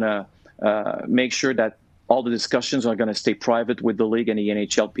he's going to make sure that all the discussions are going to stay private with the league and the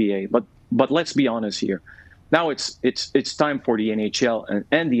NHLPA. But let's be honest here. Now it's time for the NHL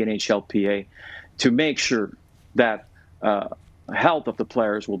and the NHLPA to make sure that health of the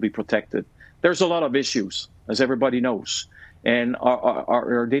players will be protected. There's a lot of issues, as everybody knows. And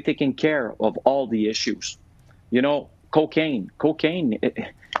are they taking care of all the issues? Cocaine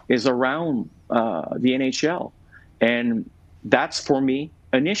is around the NHL. And that's, for me,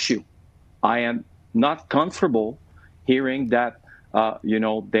 an issue. I am not comfortable hearing that,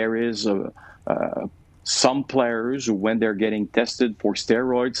 there is some players who, when they're getting tested for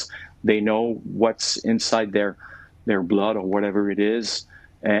steroids, they know what's inside their blood or whatever it is,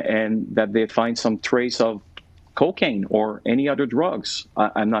 and that they find some trace of cocaine or any other drugs.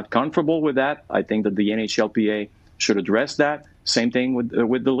 I'm not comfortable with that. I think that the NHLPA should address that. Same thing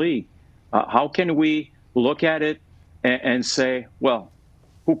with the league. How can we look at it and say, well,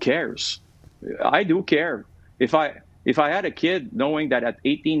 who cares? I do care. If I had a kid knowing that at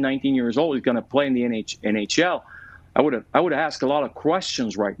 18, 19 years old he's going to play in the NHL, I would have asked a lot of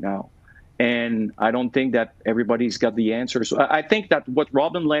questions right now. And I don't think that everybody's got the answers. I think that what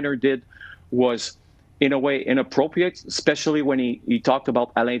Robin Lehner did was, in a way, inappropriate, especially when he talked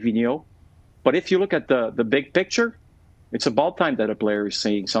about Alain Vigneault. But if you look at the big picture, it's about time that a player is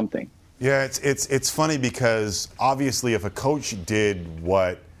saying something. Yeah, it's funny because obviously if a coach did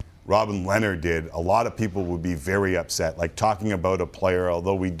what Robin Lehner did, a lot of people would be very upset. Like talking about a player,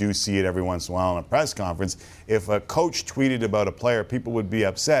 although we do see it every once in a while in a press conference, if a coach tweeted about a player, people would be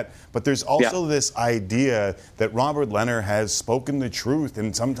upset. But there's also this idea that Robert Lehner has spoken the truth,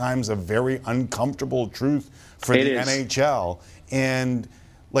 and sometimes a very uncomfortable truth for the NHL. And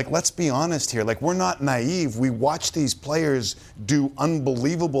let's be honest here. We're not naive. We watch these players do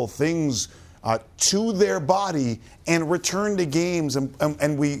unbelievable things to their body and return to games,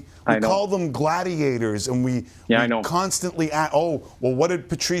 and we call them gladiators, and we constantly ask, what did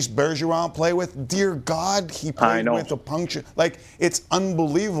Patrice Bergeron play with? Dear God, he played with a puncture. It's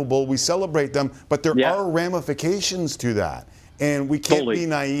unbelievable. We celebrate them, but there are ramifications to that, and we can't be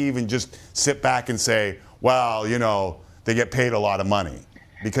naive and just sit back and say, well, they get paid a lot of money,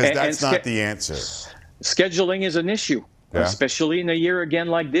 because that's not the answer. Scheduling is an issue, especially in a year again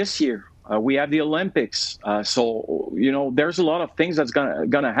like this year. We have the Olympics. So there's a lot of things that's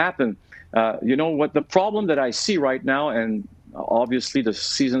gonna happen. What the problem that I see right now, and obviously the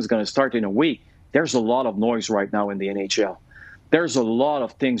season's going to start in a week, there's a lot of noise right now in the NHL. There's a lot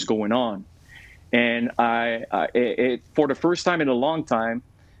of things going on. And for the first time in a long time,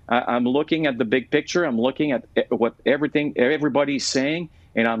 I'm looking at the big picture. I'm looking at what everybody's saying.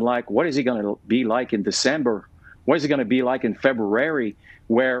 And I'm like, what is it going to be like in December? What is it going to be like in February,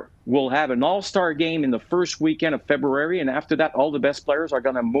 where we'll have an all-star game in the first weekend of February, and after that, all the best players are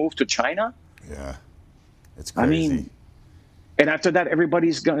going to move to China? Yeah, it's crazy. And after that,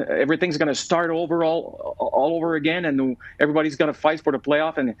 everything's going to start over all over again, and everybody's going to fight for the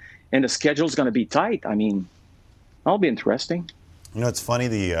playoff, and the schedule's going to be tight. That'll be interesting. It's funny,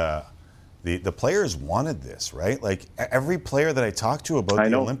 the players wanted this, right? Every player that I talk to about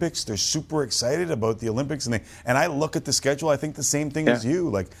the Olympics, they're super excited about the Olympics, and I look at the schedule, I think the same thing as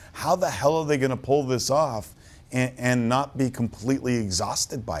you. How the hell are they going to pull this off and not be completely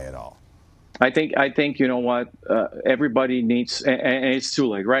exhausted by it all? I think you know what, everybody needs, and it's too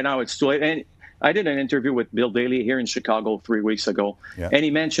late. Right now it's too late. And I did an interview with Bill Daly here in Chicago 3 weeks ago, and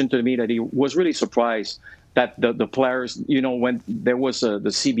he mentioned to me that he was really surprised that the players, when there was the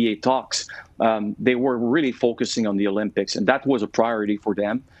CBA talks, they were really focusing on the Olympics, and that was a priority for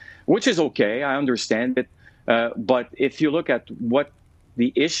them, which is okay. I understand it. But if you look at what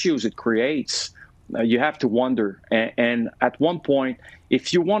the issues it creates, you have to wonder. And at one point,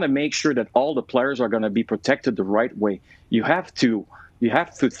 if you want to make sure that all the players are going to be protected the right way, you have to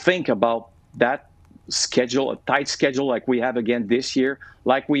think about that schedule, a tight schedule like we have again this year,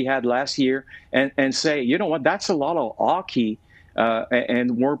 like we had last year, and say, you know what, that's a lot of hockey,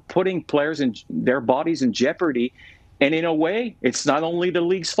 and we're putting players in their bodies in jeopardy. And in a way, it's not only the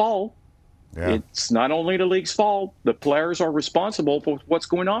league's fault. Yeah. It's not only the league's fault. The players are responsible for what's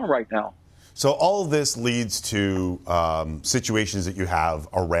going on right now. So all of this leads to situations that you have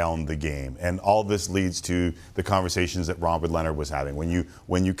around the game, and all this leads to the conversations that Robert Lehner was having.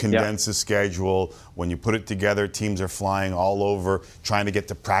 When you condense a schedule, when you put it together, teams are flying all over, trying to get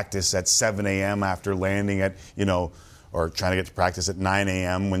to practice at 7 a.m. after landing at, or trying to get to practice at 9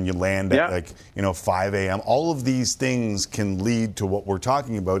 a.m. when you land at 5 a.m. All of these things can lead to what we're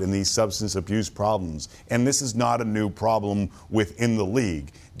talking about in these substance abuse problems. And this is not a new problem within the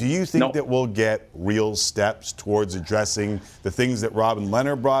league. Do you think that we'll get real steps towards addressing the things that Robin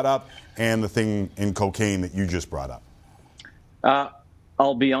Lehner brought up and the thing in cocaine that you just brought up?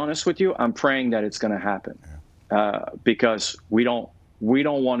 I'll be honest with you. I'm praying that it's going to happen because we don't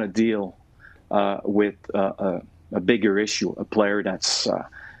want to deal with a bigger issue, a player that's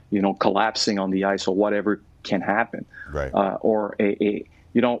collapsing on the ice or whatever can happen, right? Or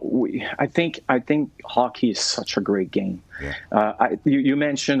I think hockey is such a great game. Yeah. You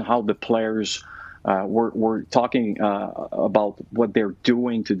mentioned how the players we're talking about what they're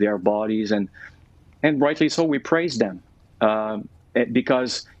doing to their bodies, and rightly so, we praise them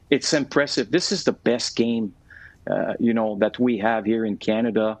because it's impressive. This is the best game, that we have here in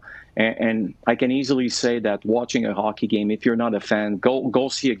Canada. And I can easily say that watching a hockey game, if you're not a fan, go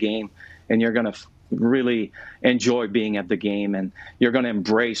see a game, and you're going to really enjoy being at the game, and you're going to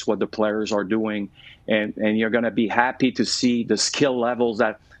embrace what the players are doing, and you're going to be happy to see the skill levels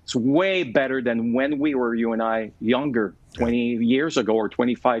that's way better than when we were, you and I, younger, 20 years ago or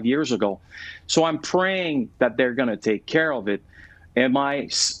 25 years ago. So I'm praying that they're going to take care of it.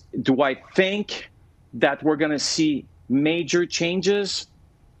 Do I think that we're going to see major changes?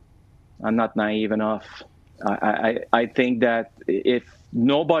 I'm not naive enough. I think that if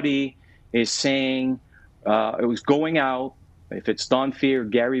nobody is saying it was going out, if it's Don Fehr,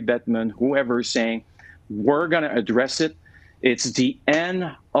 Gary Bettman, whoever is saying we're going to address it, it's the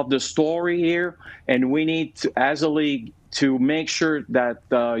end of the story here, and we need to, as a league, to make sure that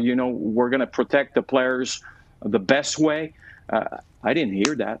we're going to protect the players the best way. I didn't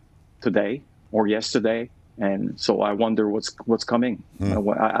hear that today or yesterday. And so I wonder what's coming.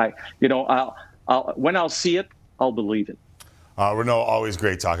 When I'll see it, I'll believe it. Renaud, always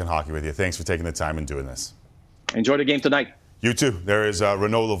great talking hockey with you. Thanks for taking the time and doing this. Enjoy the game tonight. You too. There is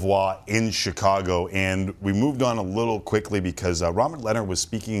Renaud Lavoie in Chicago, and we moved on a little quickly because Robert Leonard was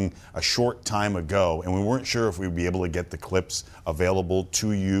speaking a short time ago, and we weren't sure if we'd be able to get the clips available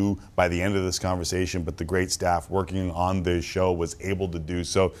to you by the end of this conversation, but the great staff working on this show was able to do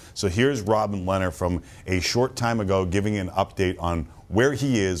so. So here's Robin Leonard from a short time ago giving an update on where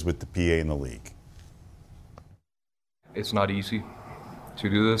he is with the PA in the league. It's not easy to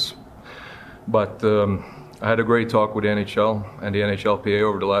do this, but I had a great talk with the NHL and the NHLPA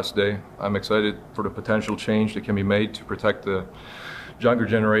over the last day. I'm excited for the potential change that can be made to protect the younger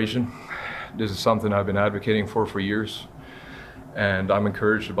generation. This is something I've been advocating for years, and I'm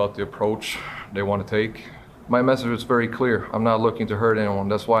encouraged about the approach they want to take. My message is very clear. I'm not looking to hurt anyone.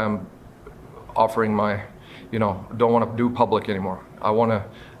 That's why I'm offering my, don't want to do public anymore. I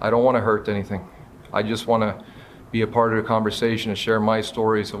don't want to hurt anything. I just want to be a part of the conversation and share my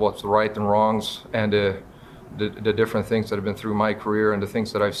stories of what's the right and wrongs, and the different things that have been through my career and the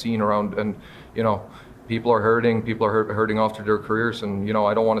things that I've seen around. And people are hurting after their careers, and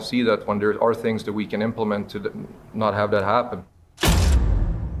I don't want to see that when there are things that we can implement to not have that happen.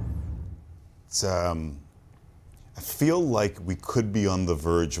 It's I feel like we could be on the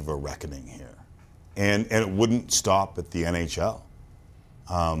verge of a reckoning here, and it wouldn't stop at the NHL.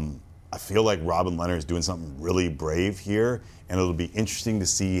 I feel like Robin Leonard is doing something really brave here, and it'll be interesting to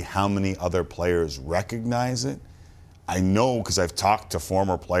see how many other players recognize it. I know, because I've talked to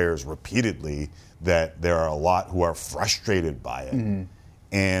former players repeatedly, that there are a lot who are frustrated by it. Mm-hmm.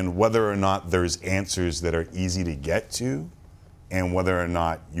 And whether or not there's answers that are easy to get to, and whether or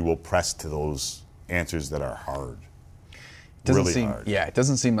not you will press to those answers that are hard. Hard. Yeah, it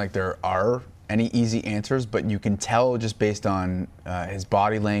doesn't seem like there are any easy answers, but you can tell just based on his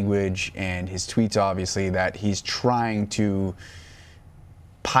body language and his tweets, obviously, that he's trying to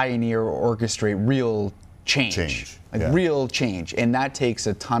pioneer or orchestrate real change. Real change. And that takes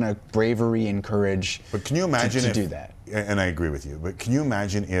a ton of bravery and courage. But can you imagine to do that? And I agree with you, but can you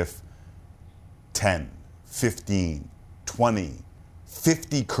imagine if 10, 15, 20,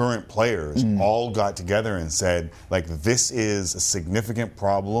 50 current players all got together and said, this is a significant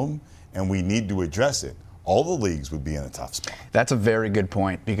problem and we need to address it? All the leagues would be in a tough spot. That's a very good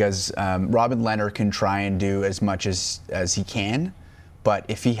point, because Robin Leonard can try and do as much as he can, but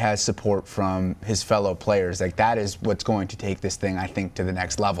if he has support from his fellow players, that is what's going to take this thing, I think, to the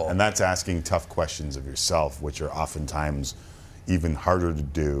next level. And that's asking tough questions of yourself, which are oftentimes even harder to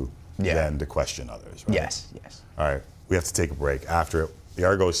do than to question others. Right? Yes. All right, we have to take a break. After it, the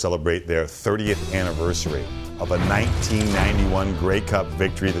Argos celebrate their 30th anniversary of a 1991 Grey Cup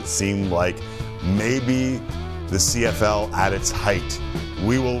victory that seemed like maybe the CFL at its height.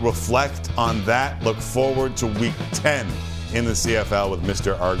 We will reflect on that, look forward to Week 10 in the CFL with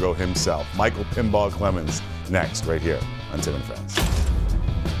Mr. Argo himself, Michael Pinball Clemens, next, right here on Tim and Friends.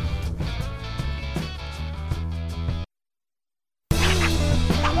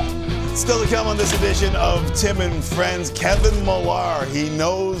 Still to come on this edition of Tim and Friends, Kevin Millar. He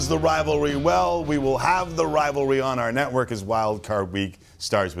knows the rivalry well. We will have the rivalry on our network as Wild Card Week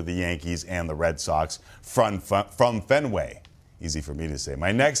starts with the Yankees and the Red Sox from Fenway. Easy for me to say.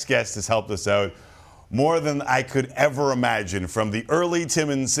 My next guest has helped us out more than I could ever imagine, from the early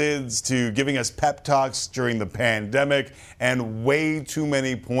Tim and Sids to giving us pep talks during the pandemic and way too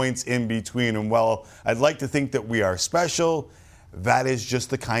many points in between. And while I'd like to think that we are special, that is just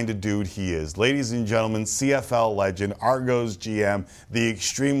the kind of dude he is. Ladies and gentlemen, CFL legend, Argos GM, the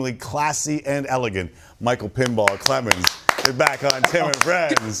extremely classy and elegant Michael Pinball Clemens is back on Tim and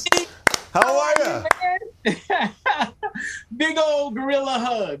Friends. How are you? Big old gorilla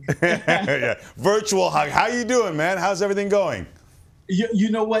hug. Yeah. Virtual hug. How you doing, man? How's everything going? You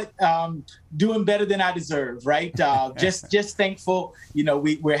know what? Doing better than I deserve, right? Just thankful. You know,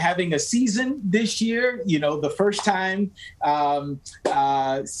 we're having a season this year. You know, the first time.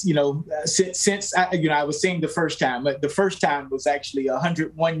 Since I was saying the first time, but the first time was actually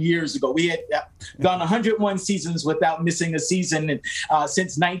 101 years ago. We had gone 101 seasons without missing a season, and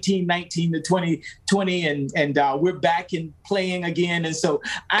since 1919 to 2020, and we're back in playing again. And so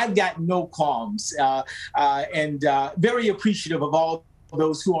I've got no qualms, and very appreciative of all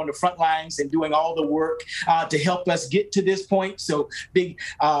those who are on the front lines and doing all the work to help us get to this point. So big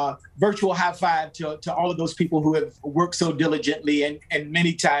virtual high five to all of those people who have worked so diligently and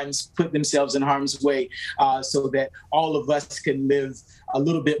many times put themselves in harm's way so that all of us can live a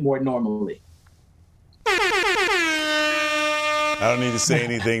little bit more normally. I don't need to say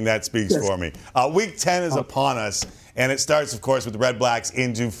anything. That speaks for me. Week 10 is upon us, and it starts, of course, with the Red Blacks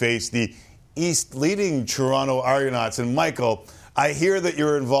in to face the East leading Toronto Argonauts. And Michael, I hear that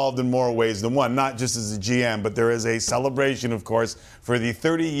you're involved in more ways than one, not just as a GM, but there is a celebration, of course, for the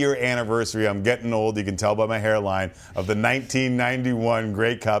 30-year anniversary. I'm getting old, you can tell by my hairline, of the 1991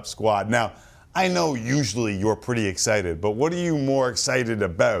 Grey Cup squad. Now, I know usually you're pretty excited, but what are you more excited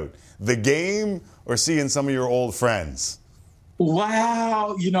about? The game or seeing some of your old friends?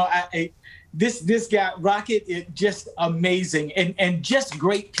 Wow. You know, this guy, Rocket, is just amazing and just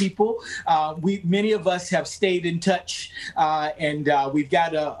great people. Many of us have stayed in touch, and we've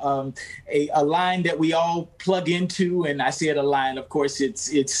got a line that we all plug into. And I said a line, of course,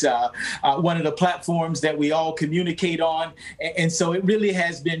 it's one of the platforms that we all communicate on. And so it really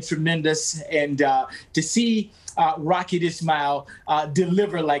has been tremendous. And to see Rocket Ismail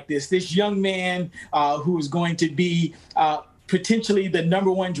deliver like this young man who is going to be potentially the number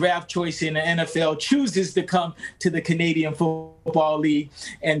one draft choice in the NFL, chooses to come to the Canadian Football League.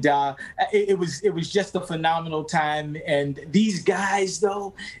 And it was just a phenomenal time. And these guys,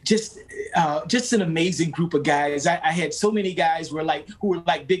 though, just an amazing group of guys. I had so many guys who were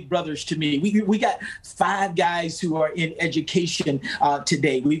like big brothers to me. We got 5 guys who are in education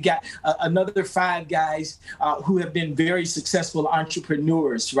today. We've got another 5 guys who have been very successful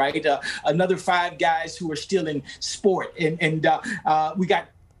entrepreneurs, right? Another 5 guys who are still in sport. And we got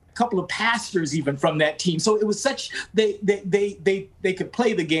a couple of pastors even from that team. So it was such, they could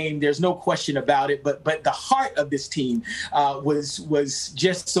play the game. There's no question about it. But the heart of this team was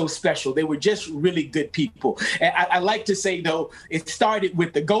just so special. They were just really good people. And I like to say, though, it started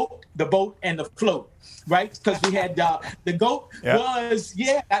with the GOAT, the boat, and the float. Right? Because we had the GOAT was,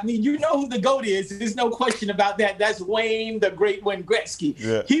 I mean, you know who the GOAT is. There's no question about that. That's Wayne, the great Wayne Gretzky.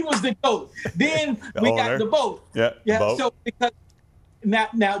 Yeah. He was the GOAT. Then we got the boat. Yeah. Boat. So because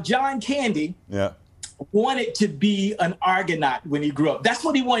now John Candy wanted to be an Argonaut when he grew up. That's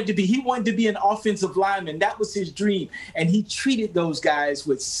what he wanted to be. He wanted to be an offensive lineman. That was his dream. And he treated those guys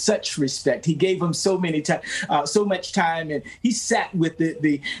with such respect. He gave them so much time, and he sat with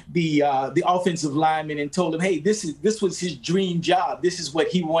the offensive lineman and told him, hey, this was his dream job. This is what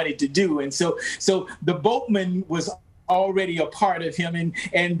he wanted to do. And so the boatman was already a part of him,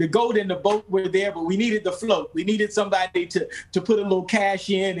 and the GOAT and the boat were there, but we needed the float. We needed somebody to put a little cash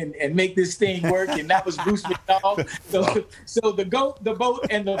in and make this thing work, and that was Bruce McDonald. So the GOAT, the boat,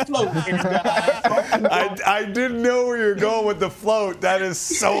 and the float. And, I didn't know where you're going with the float. That is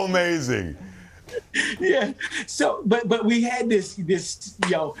so amazing. Yeah. So, but we had this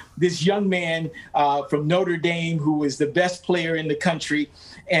young man from Notre Dame who was the best player in the country,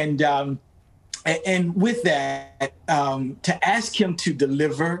 and with that, to ask him to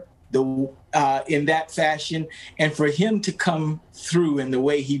deliver in that fashion, and for him to come through in the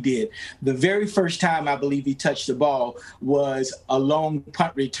way he did. The very first time I believe he touched the ball was a long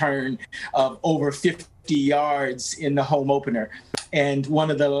punt return of over 50 yards in the home opener. And one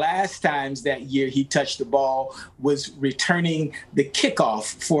of the last times that year he touched the ball was returning the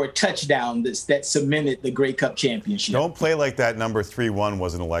kickoff for a touchdown that cemented the Grey Cup championship. Don't play like that. Number 3-1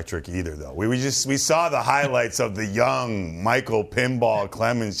 wasn't electric either, though. We saw the highlights of the young Michael Pinball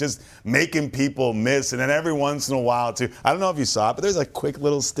Clemens just making people miss. And then every once in a while, too, I don't know if you saw it, but there's a quick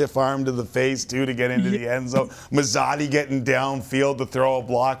little stiff arm to the face, too, to get into the end zone. Mazzotti getting downfield to throw a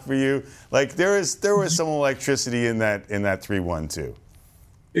block for you. Like, there was some electricity in that 3-1, too.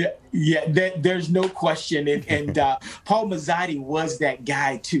 There's no question. And Paul Mazzotti was that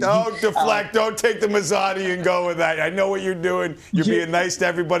guy, too. Don't deflect. Don't take the Mazzotti and go with that. I know what you're doing. You're being nice to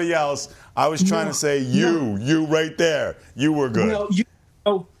everybody else. I was trying to say you right there. You were good.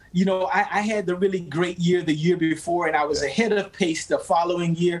 Well, I had the really great year the year before, and I was ahead of pace the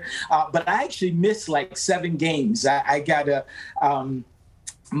following year. But I actually missed like 7 games. I got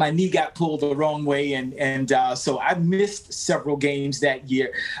my knee got pulled the wrong way, and so I missed several games that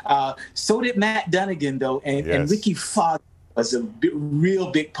year. So did Matt Dunnigan, though, and Ricky Fogg was a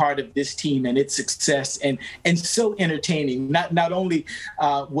real big part of this team and its success, and so entertaining. Not only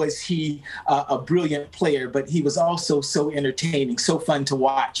was he a brilliant player, but he was also so entertaining, so fun to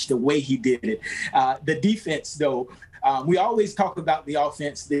watch the way he did it. The defense, though, we always talk about the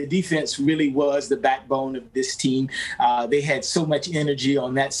offense. The defense really was the backbone of this team. They had so much energy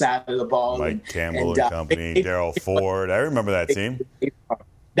on that side of the ball. Mike Campbell and company, Darryl Ford. I remember that team.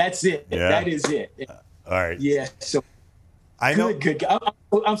 That's it. Yeah. That is it. All right. Yeah. So I know. Good.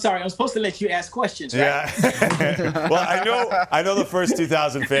 I'm sorry. I'm supposed to let you ask questions, right? Yeah. Well, I know the first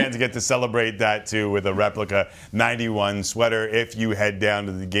 2,000 fans get to celebrate that, too, with a replica 91 sweater if you head down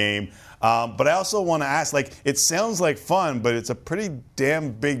to the game. But I also want to ask, it sounds like fun, but it's a pretty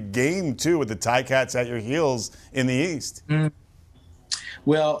damn big game, too, with the Ticats at your heels in the East.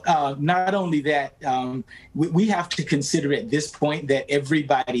 Well, not only that, we have to consider at this point that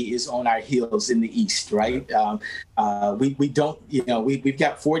everybody is on our heels in the East, right? We don't, we've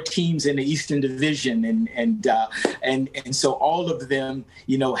got 4 teams in the Eastern Division, and so all of them,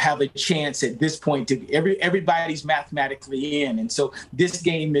 have a chance at this point to everybody's mathematically in, and so this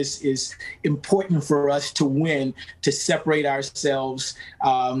game is important for us to win to separate ourselves,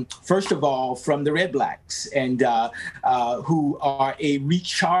 first of all, from the Red Blacks, and who are a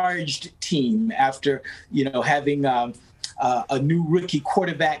recharged team after having a new rookie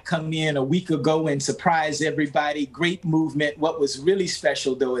quarterback come in a week ago and surprise everybody. Great movement. What was really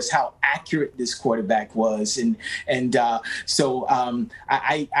special, though, is how accurate this quarterback was, so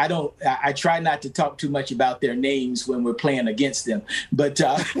I try not to talk too much about their names when we're playing against them, but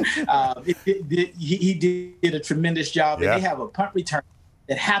he did a tremendous job, and they have a punt return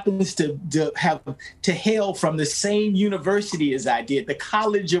that happens to hail from the same university as I did, the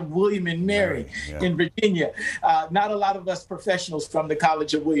College of William and Mary in Virginia. Not a lot of us professionals from the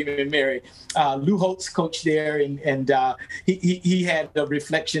College of William and Mary. Lou Holtz coached there, and he had a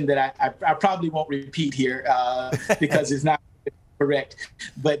reflection that I probably won't repeat here because it's not correct.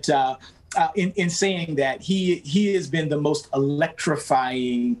 But in saying that, he has been the most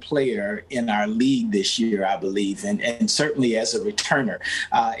electrifying player in our league this year, I believe, and certainly as a returner.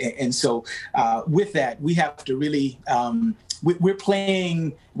 And so with that, we have to really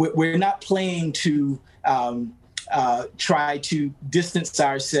we're not playing to try to distance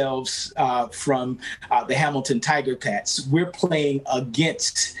ourselves from the Hamilton Tiger Cats. We're playing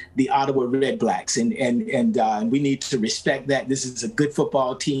against the Ottawa Red Blacks, and we need to respect that. This is a good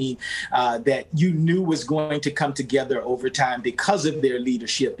football team that you knew was going to come together over time because of their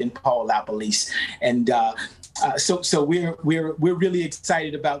leadership in Paul LaPolice. And so we're really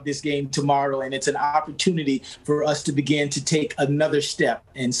excited about this game tomorrow, and it's an opportunity for us to begin to take another step.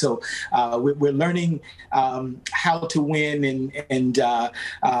 And so we're learning how to win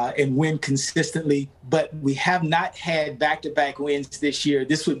and win consistently. But we have not had back-to-back wins this year.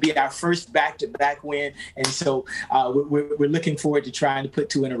 This would be our first back-to-back win, and so we're looking forward to trying to put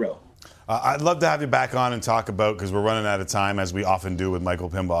 2 in a row. I'd love to have you back on and talk about, because we're running out of time, as we often do with Michael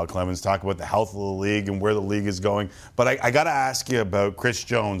Pinball Clemens, talk about the health of the league and where the league is going. But I got to ask you about Chris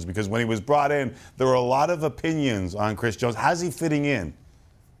Jones, because when he was brought in, there were a lot of opinions on Chris Jones. How's he fitting in?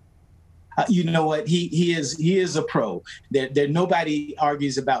 You know what? He is a pro. There nobody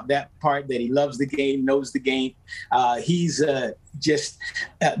argues about that part, that he loves the game, knows the game. He's just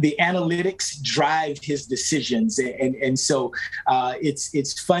the analytics drive his decisions, and so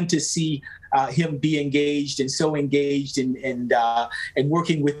it's fun to see him be engaged and so engaged and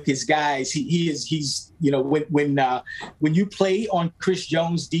working with his guys. He's when you play on Chris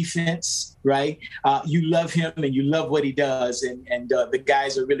Jones' defense, right? You love him and you love what he does, and the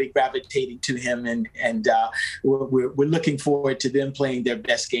guys are really gravitating to him, and we're looking forward to them playing their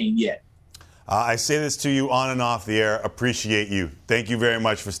best game yet. I say this to you on and off the air. Appreciate you. Thank you very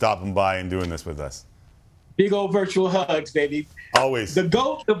much for stopping by and doing this with us. Big old virtual hugs, baby. Always. The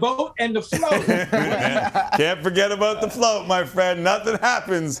goat, the boat, and the float. Can't forget about the float, my friend. Nothing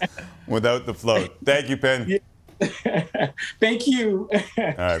happens without the float. Thank you, Pin. Yeah. Thank you.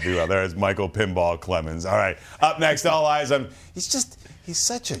 All right, be well. There's Michael Pinball Clemens. All right, up next, all eyes on. He's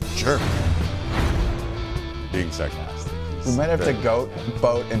such a jerk. Being sarcastic. We might have to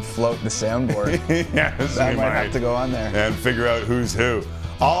boat and float the soundboard. Yes, I we might have to go on there. And figure out who's who.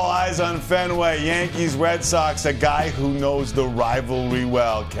 All eyes on Fenway. Yankees, Red Sox, a guy who knows the rivalry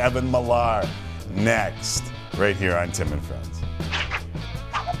well, Kevin Millar. Next, right here on Tim and Friends.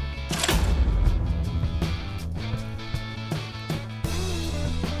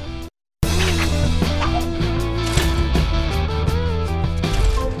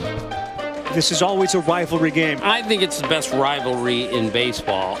 This is always a rivalry game. I think it's the best rivalry in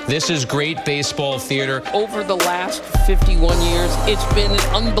baseball. This is great baseball theater. Over the last 51 years, it's been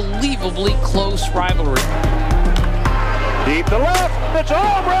an unbelievably close rivalry. Deep to left, it's a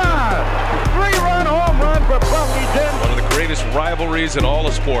home run! 3-run home run for Buffington. One of the greatest rivalries in all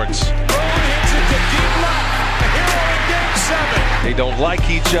of sports. Hits it to deep left. The hero in Game 7. They don't like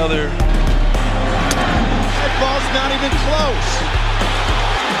each other. That ball's not even close.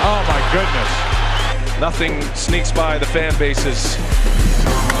 Oh my goodness. Nothing sneaks by the fan bases.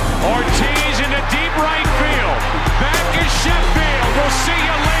 Ortiz into deep right field. Back is Sheffield. We'll see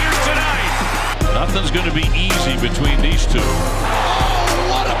you later tonight. Nothing's going to be easy between these two.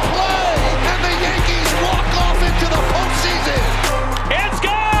 Oh, what a play! And the Yankees walk off into the postseason. It's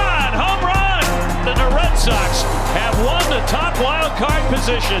gone! Home run! And the Red Sox have won the top wild card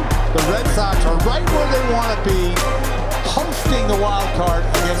position. The Red Sox are right where they want to be, hosting the wild card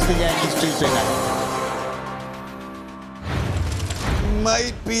against the Yankees Tuesday night.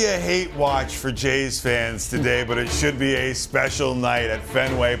 Might be a hate watch for Jays fans today, but it should be a special night at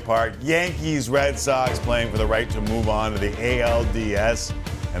Fenway Park. Yankees, Red Sox playing for the right to move on to the ALDS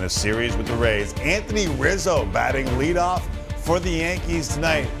and a series with the Rays. Anthony Rizzo batting leadoff for the Yankees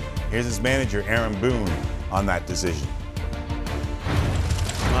tonight. Here's his manager, Aaron Boone, on that decision.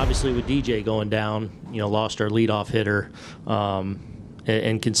 Obviously, with DJ going down, lost our leadoff hitter,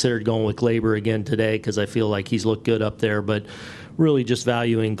 and considered going with Gleyber again today because I feel like he's looked good up there. But really, just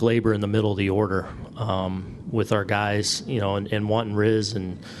valuing Gleyber in the middle of the order with our guys, and wanting Riz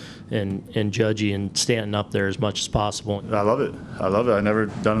and Judgy and Stanton up there as much as possible. I love it. I've never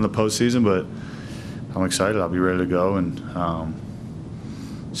done in the postseason, but I'm excited. I'll be ready to go and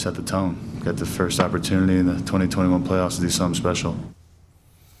set the tone. Get the first opportunity in the 2021 playoffs to do something special.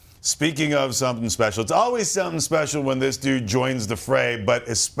 Speaking of something special, it's always something special when this dude joins the fray, but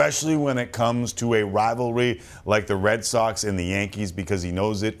especially when it comes to a rivalry like the Red Sox and the Yankees, because he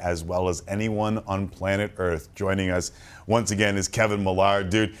knows it as well as anyone on planet Earth. Joining us once again is Kevin Millar.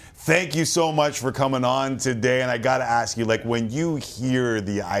 Dude, thank you so much for coming on today. And I got to ask you, when you hear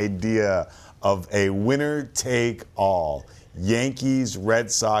the idea of a winner-take-all, Yankees,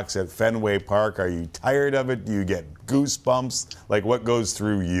 Red Sox at Fenway Park, are you tired of it? Do you get goosebumps? What goes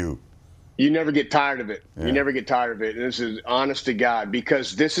through you? You never get tired of it. Yeah. You never get tired of it. And this is honest to God,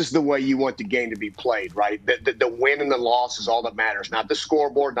 because this is the way you want the game to be played, right? The win and the loss is all that matters. Not the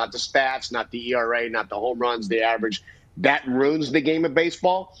scoreboard, not the stats, not the ERA, not the home runs, the average. That ruins the game of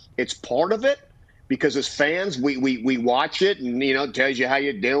baseball. It's part of it because as fans, we watch it and, it tells you how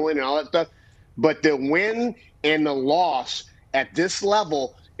you're doing and all that stuff. But the win and the loss at this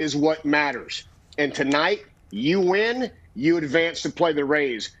level is what matters. And tonight, you win, you advance to play the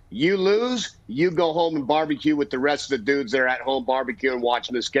Rays. You lose, you go home and barbecue with the rest of the dudes that are at home barbecuing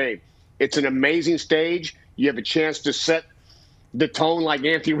watching this game. It's an amazing stage. You have a chance to set the tone, like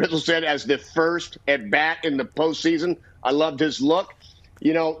Anthony Rizzo said, as the first at bat in the postseason. I loved his look.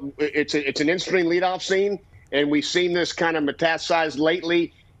 It's an interesting leadoff scene, and we've seen this kind of metastasized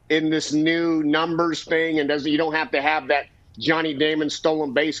lately in this new numbers thing, and you don't have to have that Johnny Damon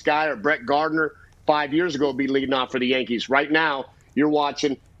stolen base guy or Brett Gardner 5 years ago be leading off for the Yankees. Right now, you're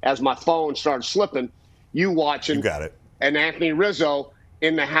watching, as my phone started slipping, you got it. And Anthony Rizzo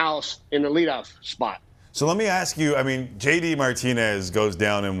in the house in the leadoff spot. So let me ask you, J.D. Martinez goes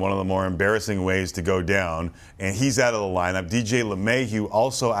down in one of the more embarrassing ways to go down, and he's out of the lineup. DJ LeMahieu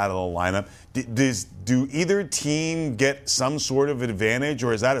also out of the lineup. Do either team get some sort of advantage,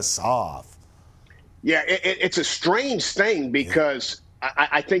 or is that a saw-off? Yeah, it's a strange thing because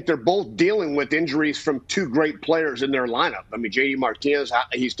I think they're both dealing with injuries from two great players in their lineup. J.D. Martinez,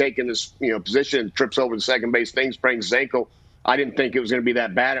 he's taken his position, trips over the second base thing, sprains his ankle. I didn't think it was going to be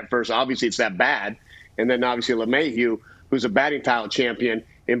that bad at first. Obviously, it's that bad. And then obviously LeMahieu, who's a batting title champion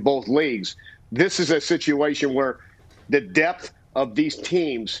in both leagues. This is a situation where the depth of these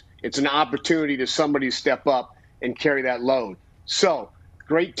teams, it's an opportunity to somebody step up and carry that load. So,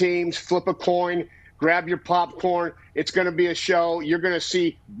 great teams, flip a coin, grab your popcorn. It's going to be a show. You're going to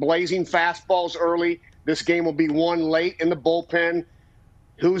see blazing fastballs early. This game will be won late in the bullpen.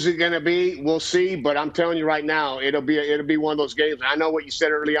 Who's it going to be? We'll see. But I'm telling you right now, it'll be one of those games. And I know what you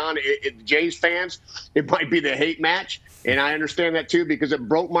said early on. Jays fans, it might be the hate match, and I understand that too because it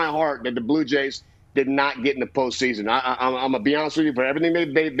broke my heart that the Blue Jays did not get in the postseason. I'm going to be honest with you. For everything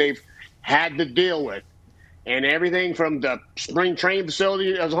they've had to deal with, and everything from the spring training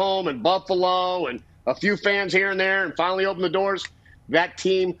facility as home in Buffalo and a few fans here and there, and finally opened the doors, that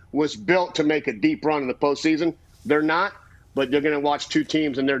team was built to make a deep run in the postseason. They're not. But they're going to watch two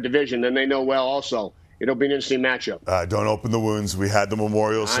teams in their division, and they know well also. It'll be an interesting matchup. Don't open the wounds. We had the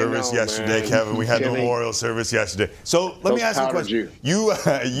memorial service yesterday, man. Kevin. We had the memorial service yesterday. So let me ask you a question.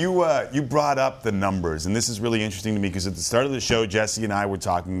 You brought up the numbers, and this is really interesting to me because at the start of the show, Jesse and I were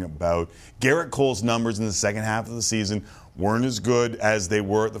talking about Garrett Cole's numbers in the second half of the season weren't as good as they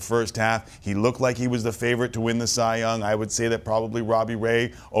were at the first half. He looked like he was the favorite to win the Cy Young. I would say that probably Robbie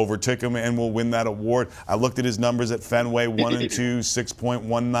Ray overtook him and will win that award. I looked at his numbers at Fenway, 1-2,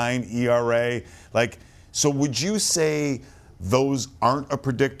 6.19 ERA. So would you say those aren't a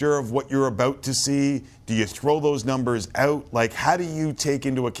predictor of what you're about to see? Do you throw those numbers out? How do you take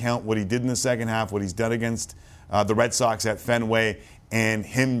into account what he did in the second half, what he's done against the Red Sox at Fenway, and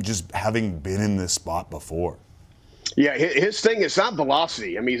him just having been in this spot before? Yeah, his thing is not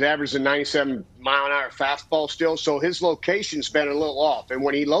velocity. I mean, he's averaging 97-mile-an-hour fastball still, so his location's been a little off. And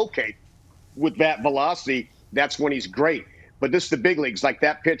when he locates with that velocity, that's when he's great. But this is the big leagues. Like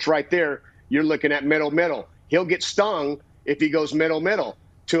that pitch right there, you're looking at middle. He'll get stung if he goes middle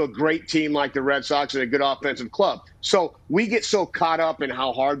to a great team like the Red Sox and a good offensive club. So we get so caught up in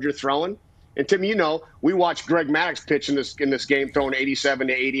how hard you're throwing. And, Tim, we watched Greg Maddux pitch in this game throwing 87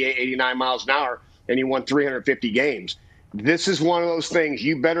 to 88, 89 miles an hour, and he won 350 games. This is one of those things.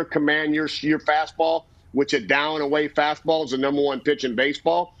 You better command your fastball, which a down-and-away fastball is the number one pitch in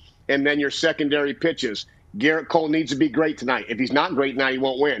baseball, and then your secondary pitches. Garrett Cole needs to be great tonight. If he's not great tonight, he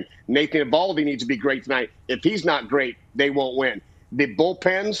won't win. Nathan Eovaldi needs to be great tonight. If he's not great, they won't win. The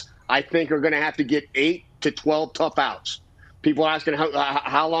bullpens, I think, are going to have to get 8 to 12 tough outs. People are asking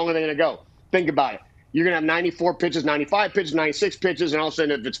how long are they going to go? Think about it. You're going to have 94 pitches, 95 pitches, 96 pitches, and all of a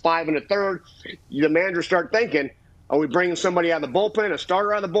sudden if it's 5 1/3, the manager start thinking, are we bringing somebody out of the bullpen, a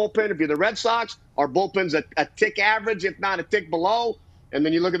starter out of the bullpen? If you're the Red Sox, our bullpen's a tick average, if not a tick below. And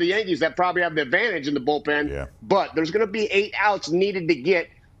then you look at the Yankees that probably have the advantage in the bullpen. Yeah. But there's going to be 8 outs needed to get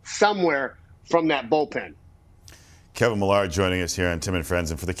somewhere from that bullpen. Kevin Millard joining us here on Tim and Friends.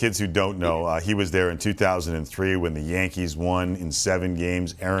 And for the kids who don't know, he was there in 2003 when the Yankees won in 7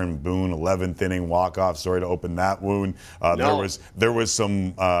 games. Aaron Boone, 11th inning walk-off. Sorry to open that wound. There was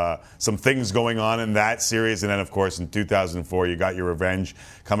some things going on in that series. And then, of course, in 2004, you got your revenge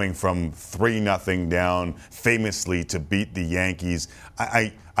coming from 3-0 down, famously to beat the Yankees.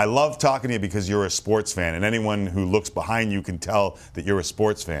 I love talking to you because you're a sports fan, and anyone who looks behind you can tell that you're a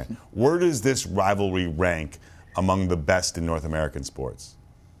sports fan. Where does this rivalry rank among the best in North American sports?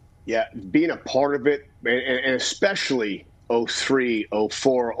 Yeah, being a part of it, and especially 03,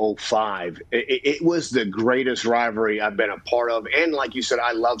 04, 05, it was the greatest rivalry I've been a part of. And like you said,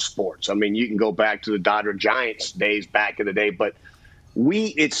 I love sports. I mean, you can go back to the Dodger-Giants days back in the day, but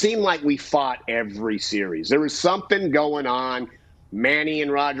it seemed like we fought every series. There was something going on. Manny and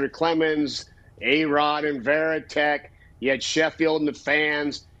Roger Clemens, A-Rod and Varitek. You had Sheffield and the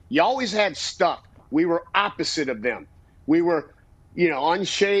fans. You always had stuff. We were opposite of them. We were,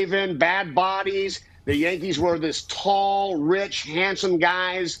 unshaven, bad bodies. The Yankees were this tall, rich, handsome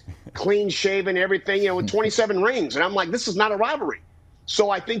guys, clean-shaven, everything, with 27 rings. And I'm like, this is not a rivalry. So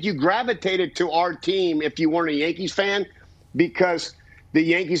I think you gravitated to our team if you weren't a Yankees fan because the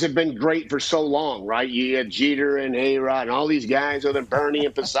Yankees have been great for so long, right? You had Jeter and A-Rod and all these guys, other than Bernie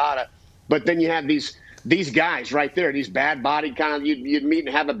and Posada. But then you have these guys right there, these bad-bodied kind of you'd meet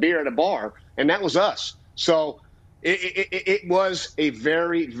and have a beer at a bar, and that was us. So it was a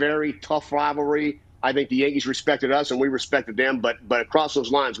very, very tough rivalry. I think the Yankees respected us, and we respected them, but across those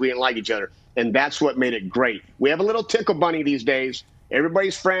lines, we didn't like each other, and that's what made it great. We have a little tickle bunny these days.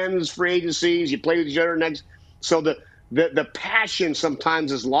 Everybody's friends, free agencies, you play with each other next. So the passion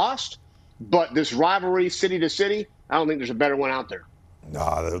sometimes is lost, but this rivalry, city to city, I don't think there's a better one out there.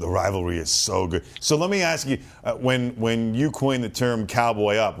 No, the rivalry is so good. So let me ask you, when you coined the term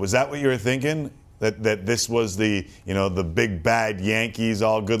 "cowboy up," was that what you were thinking? That this was the big bad Yankees,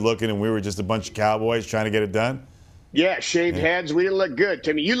 all good looking, and we were just a bunch of cowboys trying to get it done? Yeah, shaved heads. We didn't look good,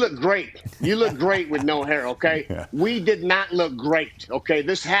 Timmy. You look great. You look great with no hair, okay? Yeah. We did not look great, okay?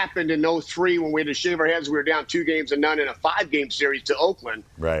 This happened in 03 when we had to shave our heads. We were down 2-0 in a 5-game series to Oakland.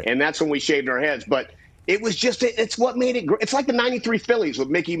 Right. And that's when we shaved our heads. But it was just – it's what made it great. It's like the 93 Phillies with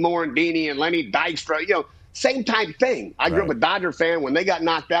Mickey Moore and Deanie and Lenny Dykstra. Same type thing. I grew up a Dodger fan. When they got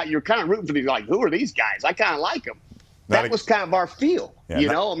knocked out, you're kind of rooting for these, like, who are these guys? I kind of like them. That was kind of our feel, you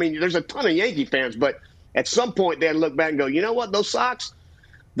know? I mean, there's a ton of Yankee fans, but at some point they had to look back and go, you know what, those Sox,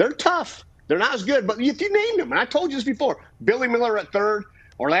 they're tough. They're not as good. But if you named them, and I told you this before, Billy Miller at third,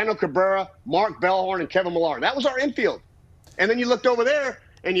 Orlando Cabrera, Mark Bellhorn, and Kevin Millar. That was our infield. And then you looked over there,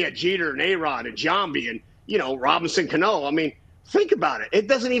 and you had Jeter and A-Rod and Giambi and, you know, Robinson Cano. I mean, think about it. It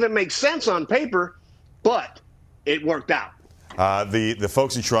doesn't even make sense on paper, but it worked out. The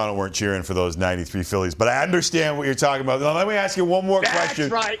folks in Toronto weren't cheering for those 93 Phillies, but I understand what you're talking about. Now, let me ask you one more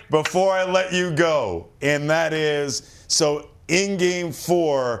question before I let you go, and that is, so in Game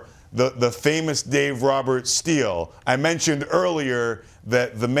 4, the famous Dave Roberts steal, I mentioned earlier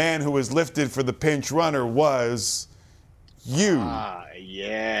that the man who was lifted for the pinch runner was you.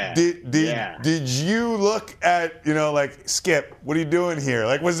 Yeah. Did you look at, you know, like, Skip, what are you doing here?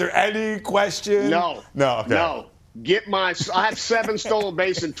 Like, was there any question? No. Okay. No. I have 7 stolen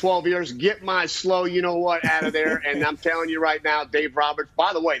bases in 12 years. Get my slow, you know what, out of there. And I'm telling you right now, Dave Roberts,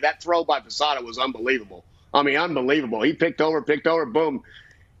 by the way, that throw by Posada was unbelievable. I mean, unbelievable. He picked over, boom.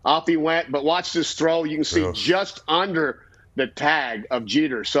 Off he went. But watch this throw. You can see just under the tag of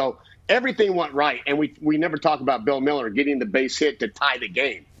Jeter. So everything went right. And we never talk about Bill Miller getting the base hit to tie the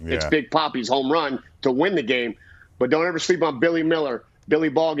game. Yeah. It's Big Poppy's home run to win the game. But don't ever sleep on Billy Miller.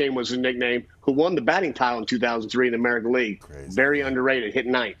 Billy Ballgame was his nickname, who won the batting title in 2003 in the American League. Crazy. Very underrated, hit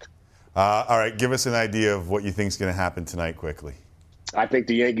 9th. All right, give us an idea of what you think is going to happen tonight quickly. I think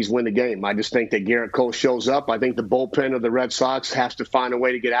the Yankees win the game. I just think that Garrett Cole shows up. I think the bullpen of the Red Sox has to find a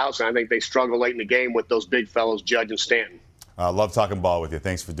way to get out, and I think they struggle late in the game with those big fellows, Judge and Stanton. Love talking ball with you.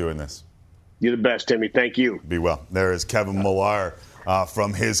 Thanks for doing this. You're the best, Timmy. Thank you. Be well. There is Kevin Millar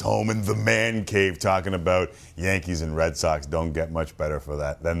from his home in the man cave talking about Yankees and Red Sox. Don't get much better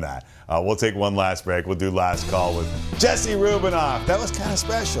than that. We'll take one last break. We'll do last call with Jesse Rubinoff. That was kind of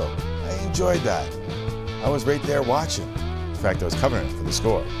special. I enjoyed that. I was right there watching. In fact, I was covering it for the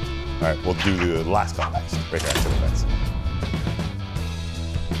Score. All right, we'll do the last call next. Right there after the Reds.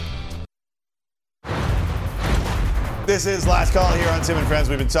 This is Last Call here on Tim and Friends.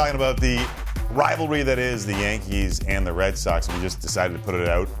 We've been talking about the rivalry that is the Yankees and the Red Sox. We just decided to put it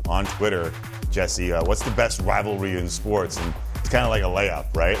out on Twitter. Jesse, what's the best rivalry in sports? And it's kind of like a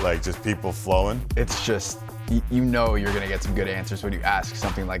layup, right? Like just people flowing. It's just, you know you're going to get some good answers when you ask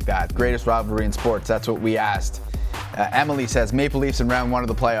something like that. Greatest rivalry in sports, that's what we asked. Emily says Maple Leafs in round 1 of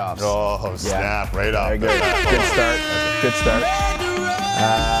the playoffs. Oh, snap, right off. Very good. Good start.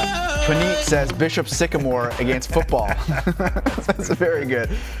 Puneet says Bishop Sycamore against football. That's very good.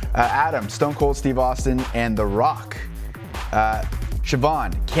 Adam, Stone Cold Steve Austin and The Rock.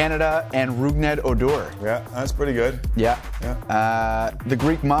 Siobhan, Canada and Rugnet Odor. Yeah, that's pretty good. Yeah. The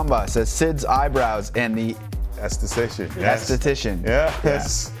Greek Mamba says Sid's eyebrows and the esthetician. Yes. Esthetician. Yeah.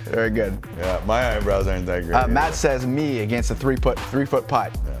 Yes. Very good. Yeah, my eyebrows aren't that great. Matt says me against a 3-foot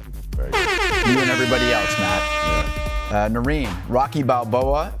putt. Yeah, very good. You and everybody else, Matt. Yeah. Noreen, Rocky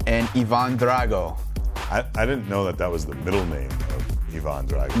Balboa, and Ivan Drago. I didn't know that was the middle name of Ivan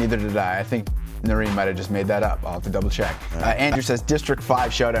Drago. Neither did I. I think Noreen might have just made that up. I'll have to double check. Andrew says District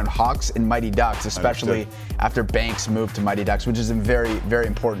 5 showdown Hawks and Mighty Ducks, especially after Banks moved to Mighty Ducks, which is a very, very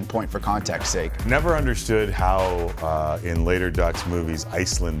important point for context's sake. Never understood how in later Ducks movies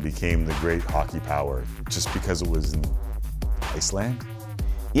Iceland became the great hockey power just because it was in Iceland.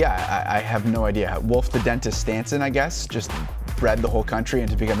 Yeah, I have no idea. Wolf the Dentist Stanson, I guess, just bred the whole country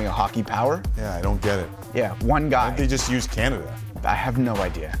into becoming a hockey power. Yeah, I don't get it. Yeah, one guy. Why don't they just use Canada? I have no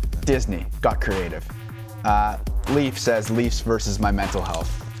idea. Disney got creative. Leaf says Leafs versus my mental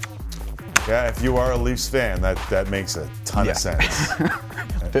health. Yeah, if you are a Leafs fan, that makes a ton of sense.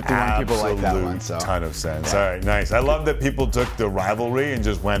 51 people like that one. So. Ton of sense. All right, nice. I love that people took the rivalry and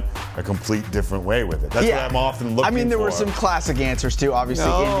just went a complete different way with it. That's what I'm often looking for. I mean, there were some classic answers too, obviously,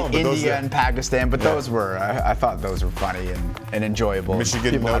 India and Pakistan, but those were, I thought those were funny and enjoyable.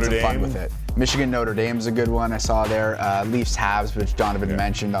 Michigan, people Notre had some Dame. fun with it. Michigan, Notre Dame is a good one I saw there. Leafs, Habs, which Donovan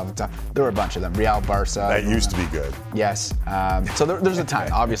mentioned all the time. There were a bunch of them. Real, Barca. That used to be good. Yes. So there's a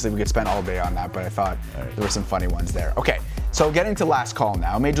ton. Obviously, we could spend all day on that, but I thought there were some funny ones there. Okay, so getting to last call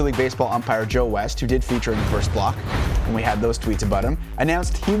now. Major League Baseball umpire Joe West, who did feature in the first block, and we had those tweets about him,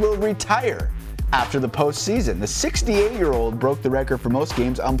 announced he will retire after the postseason. The 68-year-old broke the record for most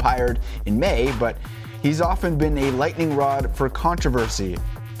games umpired in May, but he's often been a lightning rod for controversy.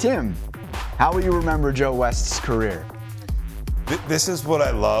 Tim, how will you remember Joe West's career? This is what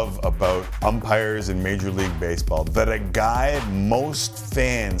I love about umpires in Major League Baseball, that a guy most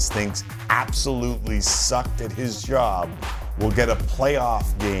fans thinks absolutely sucked at his job will get a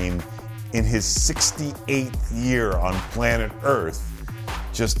playoff game in his 68th year on planet Earth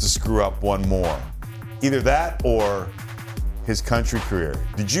just to screw up one more. Either that or his country career.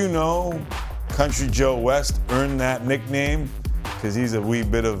 Did you know Country Joe West earned that nickname because he's a wee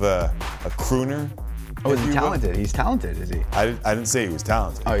bit of a crooner? Oh, is he talented? He's talented, is he? I didn't say he was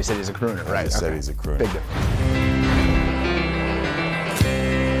talented. Oh, you said he's a crooner, right? I just said he's a crooner. Big difference.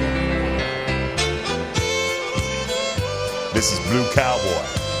 This is Blue Cowboy.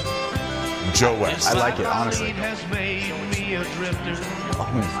 Joe West. I like it, honestly.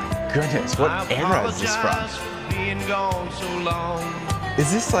 Oh my goodness, what era is this from?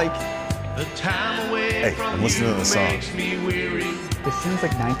 Is this like... Hey, I'm listening to the song. This sounds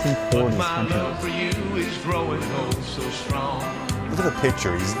like 1940s country. Look at the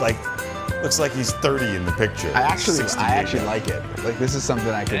picture. He's like, looks like he's 30 in the picture. I actually like it. Like, this is something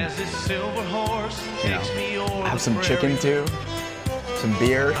I could, have some chicken to, some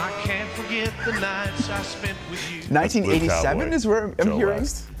beer. 1987 is where I'm hearing.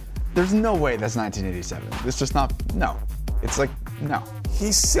 West. There's no way that's 1987. It's just not. No, it's like no.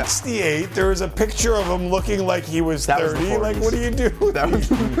 He's 68. There was a picture of him looking like he was 30. Like, what do you do? That was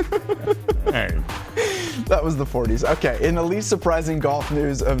hey. That was the 40s. Okay, in the least surprising golf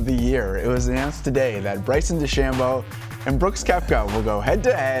news of the year, it was announced today that Bryson DeChambeau and Brooks Koepka will go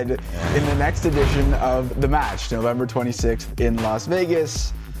head-to-head in the next edition of The Match, November 26th in Las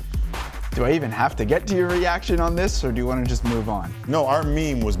Vegas. Do I even have to get to your reaction on this, or do you want to just move on? No, our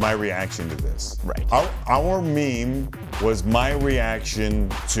meme was my reaction to this. Right. Our meme was my reaction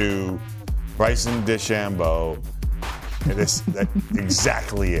to Bryson DeChambeau. That's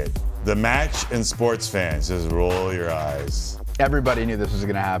exactly it. The Match and sports fans, just roll your eyes. Everybody knew this was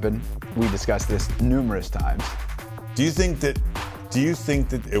going to happen. We discussed this numerous times. Do you think that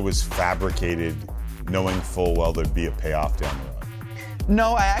it was fabricated, knowing full well there'd be a payoff down the road?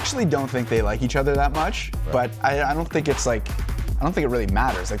 No, I actually don't think they like each other that much. Right. But I don't think it's like, I don't think it really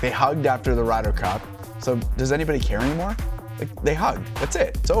matters. Like, they hugged after the Ryder Cup. So does anybody care anymore? Like, they hugged. That's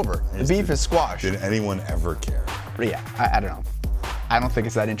it. It's over. The beef is squashed. Did anyone ever care? But yeah, I don't know. I don't think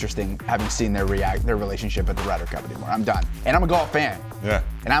it's that interesting having seen their relationship at the Ryder Cup anymore. I'm done. And I'm a golf fan. Yeah.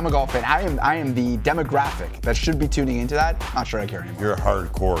 And I'm a golf fan. I am the demographic that should be tuning into that. Not sure I care anymore. You're a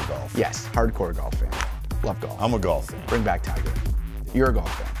hardcore golf fan. Yes, hardcore golf fan. Love golf. I'm a golf fan. Bring back Tiger. You're a golf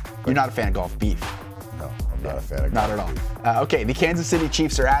fan. You're not a fan of golf beef. No, I'm not a fan of golf beef. Not at all. Okay, the Kansas City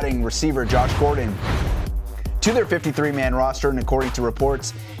Chiefs are adding receiver Josh Gordon to their 53-man roster, and according to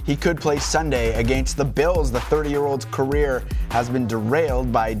reports, he could play Sunday against the Bills. The 30-year-old's career has been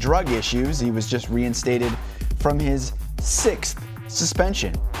derailed by drug issues. He was just reinstated from his 6th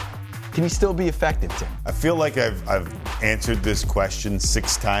suspension. Can he still be effective, Tim? I feel like I've answered this question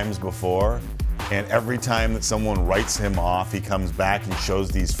 6 times before, and every time that someone writes him off, he comes back and shows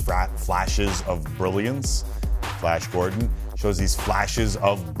these flashes of brilliance. Flash Gordon shows these flashes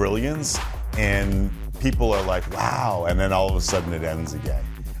of brilliance, and people are like, wow, and then all of a sudden it ends again.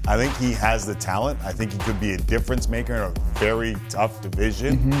 I think he has the talent. I think he could be a difference maker in a very tough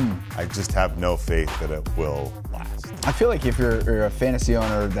division. Mm-hmm. I just have no faith that it will last. I feel like if you're a fantasy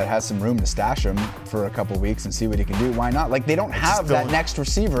owner that has some room to stash him for a couple weeks and see what he can do, why not? Like, they don't have that next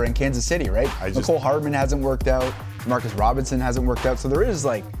receiver in Kansas City, right? Mecole Hardman hasn't worked out. Marcus Robinson hasn't worked out. So there is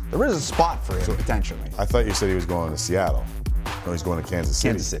a spot for him, potentially. I thought you said he was going to Seattle. No, he's going to Kansas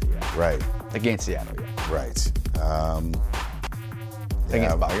City. Kansas City, yeah. Right. Against Seattle, yeah. Right.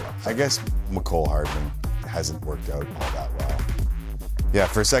 I guess Mecole Hardman hasn't worked out all that well. Yeah,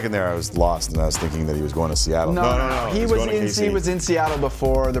 for a second there I was lost and I was thinking that he was going to Seattle. No. He was in Seattle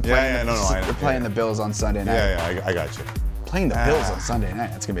before. They're playing. They're playing the Bills on Sunday night. Yeah, I got you. Playing the Bills on Sunday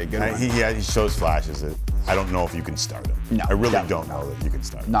night. That's gonna be a good one. He shows flashes. I don't know if you can start him. No, I really don't know that you can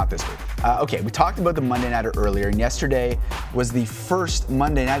start him. Not this week. Okay, we talked about the Monday Nighter earlier, and yesterday was the first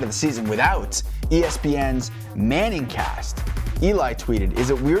Monday night of the season without ESPN's Manning cast. Eli tweeted, "Is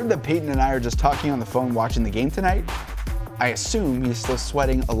it weird that Peyton and I are just talking on the phone watching the game tonight? I assume he's still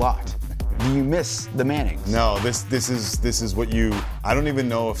sweating a lot. Do you miss the Mannings?" No, this is what you. I don't even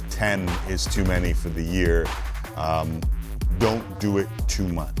know if 10 is too many for the year. Don't do it too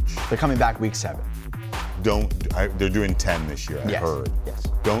much. They're coming back week 7. They're doing 10 this year. I heard. Yes.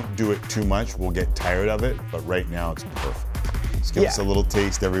 Don't do it too much. We'll get tired of it. But right now it's perfect. Just give us a little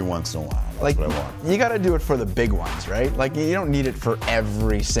taste every once in a while. That's what I want. You got to do it for the big ones, right? Like, you don't need it for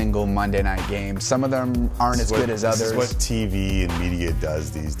every single Monday night game. Some of them aren't as good as others. This is what TV and media does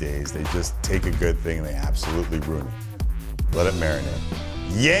these days. They just take a good thing and they absolutely ruin it. Let it marinate.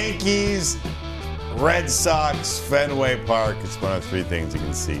 Yankees, Red Sox, Fenway Park. It's one of 3 things you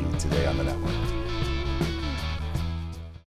can see today on the network.